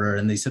reporter,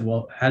 and they said,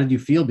 "Well, how did you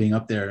feel being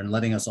up there and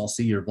letting us all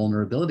see your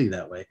vulnerability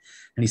that way?"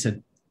 And he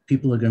said,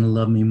 "People are going to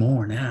love me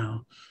more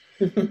now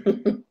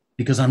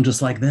because I'm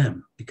just like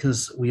them,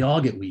 because we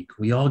all get weak.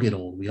 We all get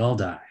old. We all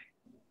die."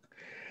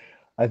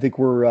 I think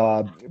we're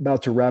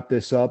about to wrap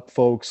this up,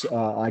 folks.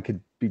 I could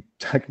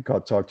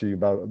talk to you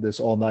about this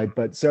all night,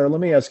 but Sarah,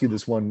 let me ask you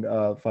this one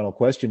final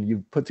question.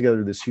 You've put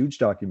together this huge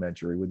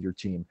documentary with your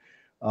team.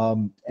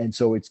 And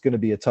so it's going to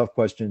be a tough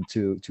question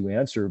to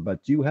answer,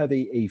 but do you have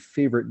a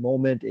favorite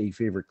moment, a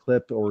favorite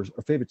clip, or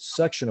a favorite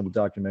section of a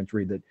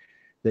documentary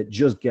that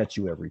just gets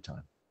you every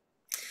time?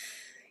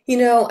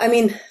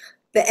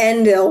 The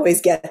end always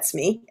gets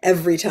me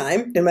every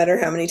time, no matter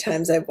how many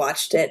times I've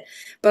watched it.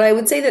 But I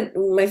would say that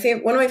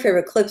one of my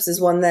favorite clips is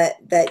one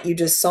that you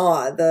just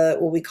saw,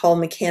 what we call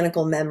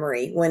mechanical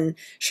memory, when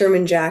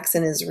Sherman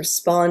Jackson is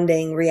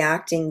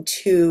reacting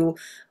to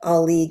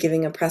Ali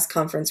giving a press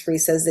conference where he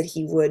says that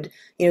he would,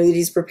 that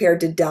he's prepared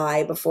to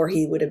die before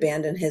he would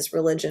abandon his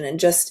religion. And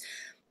just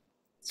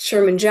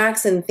Sherman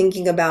Jackson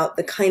thinking about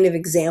the kind of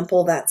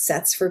example that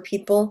sets for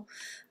people.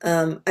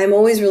 I'm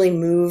always really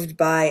moved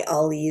by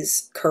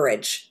Ali's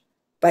courage,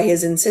 by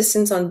his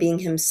insistence on being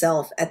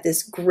himself at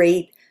this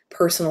great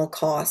personal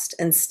cost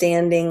and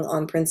standing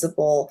on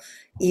principle,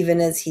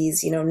 even as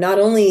he's, not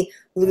only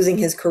losing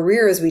his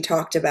career, as we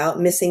talked about,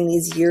 missing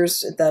these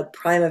years at the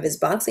prime of his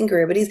boxing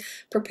career, but he's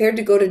prepared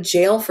to go to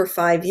jail for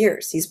 5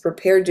 years. He's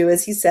prepared to,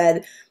 as he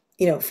said,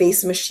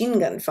 face machine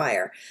gun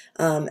fire.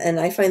 And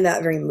I find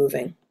that very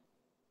moving.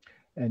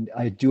 And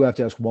I do have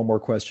to ask one more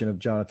question of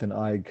Jonathan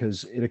Eig,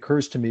 because it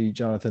occurs to me,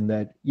 Jonathan,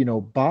 that,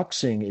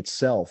 boxing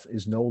itself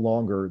is no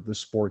longer the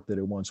sport that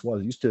it once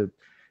was. It used to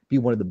be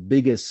one of the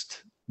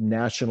biggest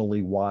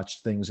nationally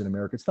watched things in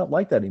America. It's not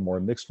like that anymore.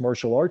 Mixed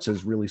martial arts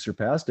has really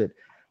surpassed it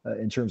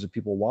in terms of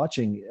people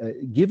watching.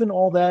 Given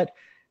all that,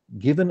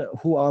 given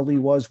who Ali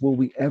was, will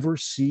we ever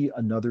see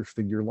another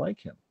figure like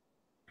him?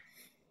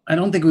 I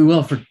don't think we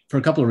will for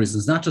a couple of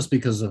reasons, not just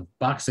because of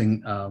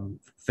boxing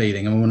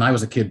fading. I mean, when I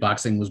was a kid,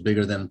 boxing was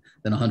bigger than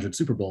 100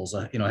 Super Bowls.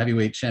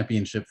 Heavyweight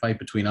championship fight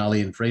between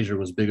Ali and Frazier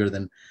was bigger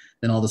than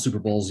all the Super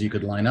Bowls you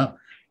could line up.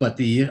 But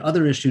the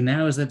other issue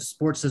now is that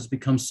sports has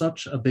become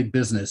such a big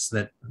business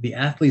that the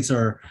athletes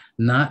are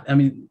not. I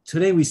mean,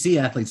 today we see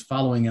athletes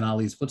following in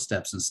Ali's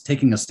footsteps and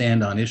taking a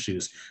stand on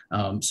issues.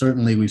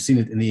 Certainly, we've seen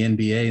it in the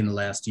NBA in the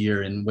last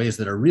year in ways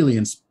that are really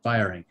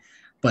inspiring.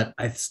 But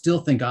I still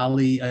think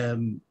Ali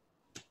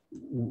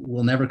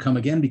will never come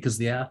again because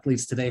the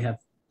athletes today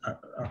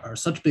are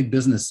such big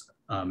business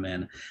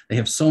men. They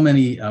have so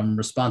many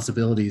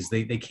responsibilities.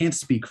 They can't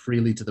speak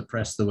freely to the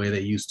press the way they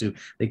used to.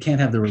 They can't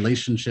have the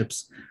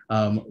relationships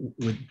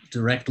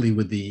directly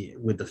with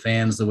the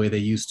fans the way they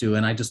used to.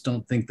 And I just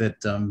don't think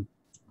that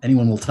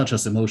anyone will touch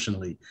us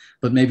emotionally.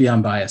 But maybe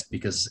I'm biased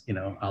because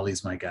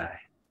Ali's my guy.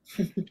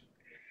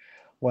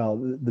 Well,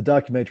 the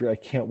documentary, I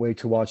can't wait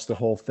to watch the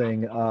whole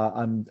thing.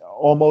 I'm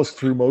almost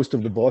through most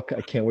of the book. I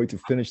can't wait to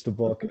finish the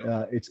book.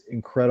 It's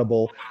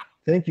incredible.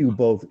 Thank you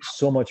both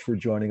so much for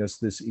joining us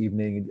this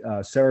evening.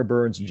 Sarah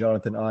Burns and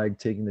Jonathan Eig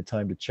taking the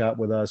time to chat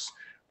with us.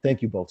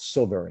 Thank you both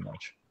so very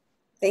much.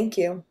 Thank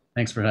you.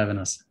 Thanks for having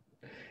us.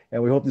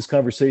 And we hope this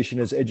conversation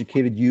has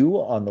educated you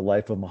on the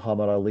life of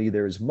Muhammad Ali.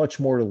 There is much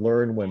more to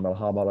learn when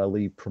Muhammad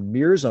Ali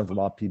premieres on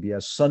Vermont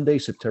PBS Sunday,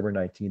 September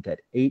 19th at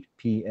 8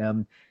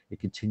 p.m. It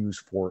continues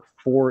for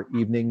 4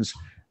 evenings.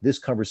 This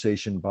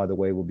conversation, by the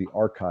way, will be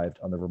archived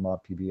on the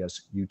Vermont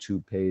PBS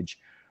YouTube page.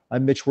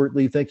 I'm Mitch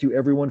Wertlieb. Thank you,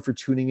 everyone, for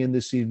tuning in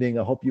this evening.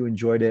 I hope you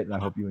enjoyed it, and I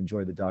hope you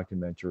enjoyed the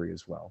documentary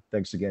as well.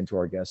 Thanks again to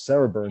our guests,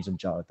 Sarah Burns and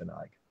Jonathan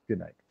Eig. Good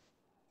night.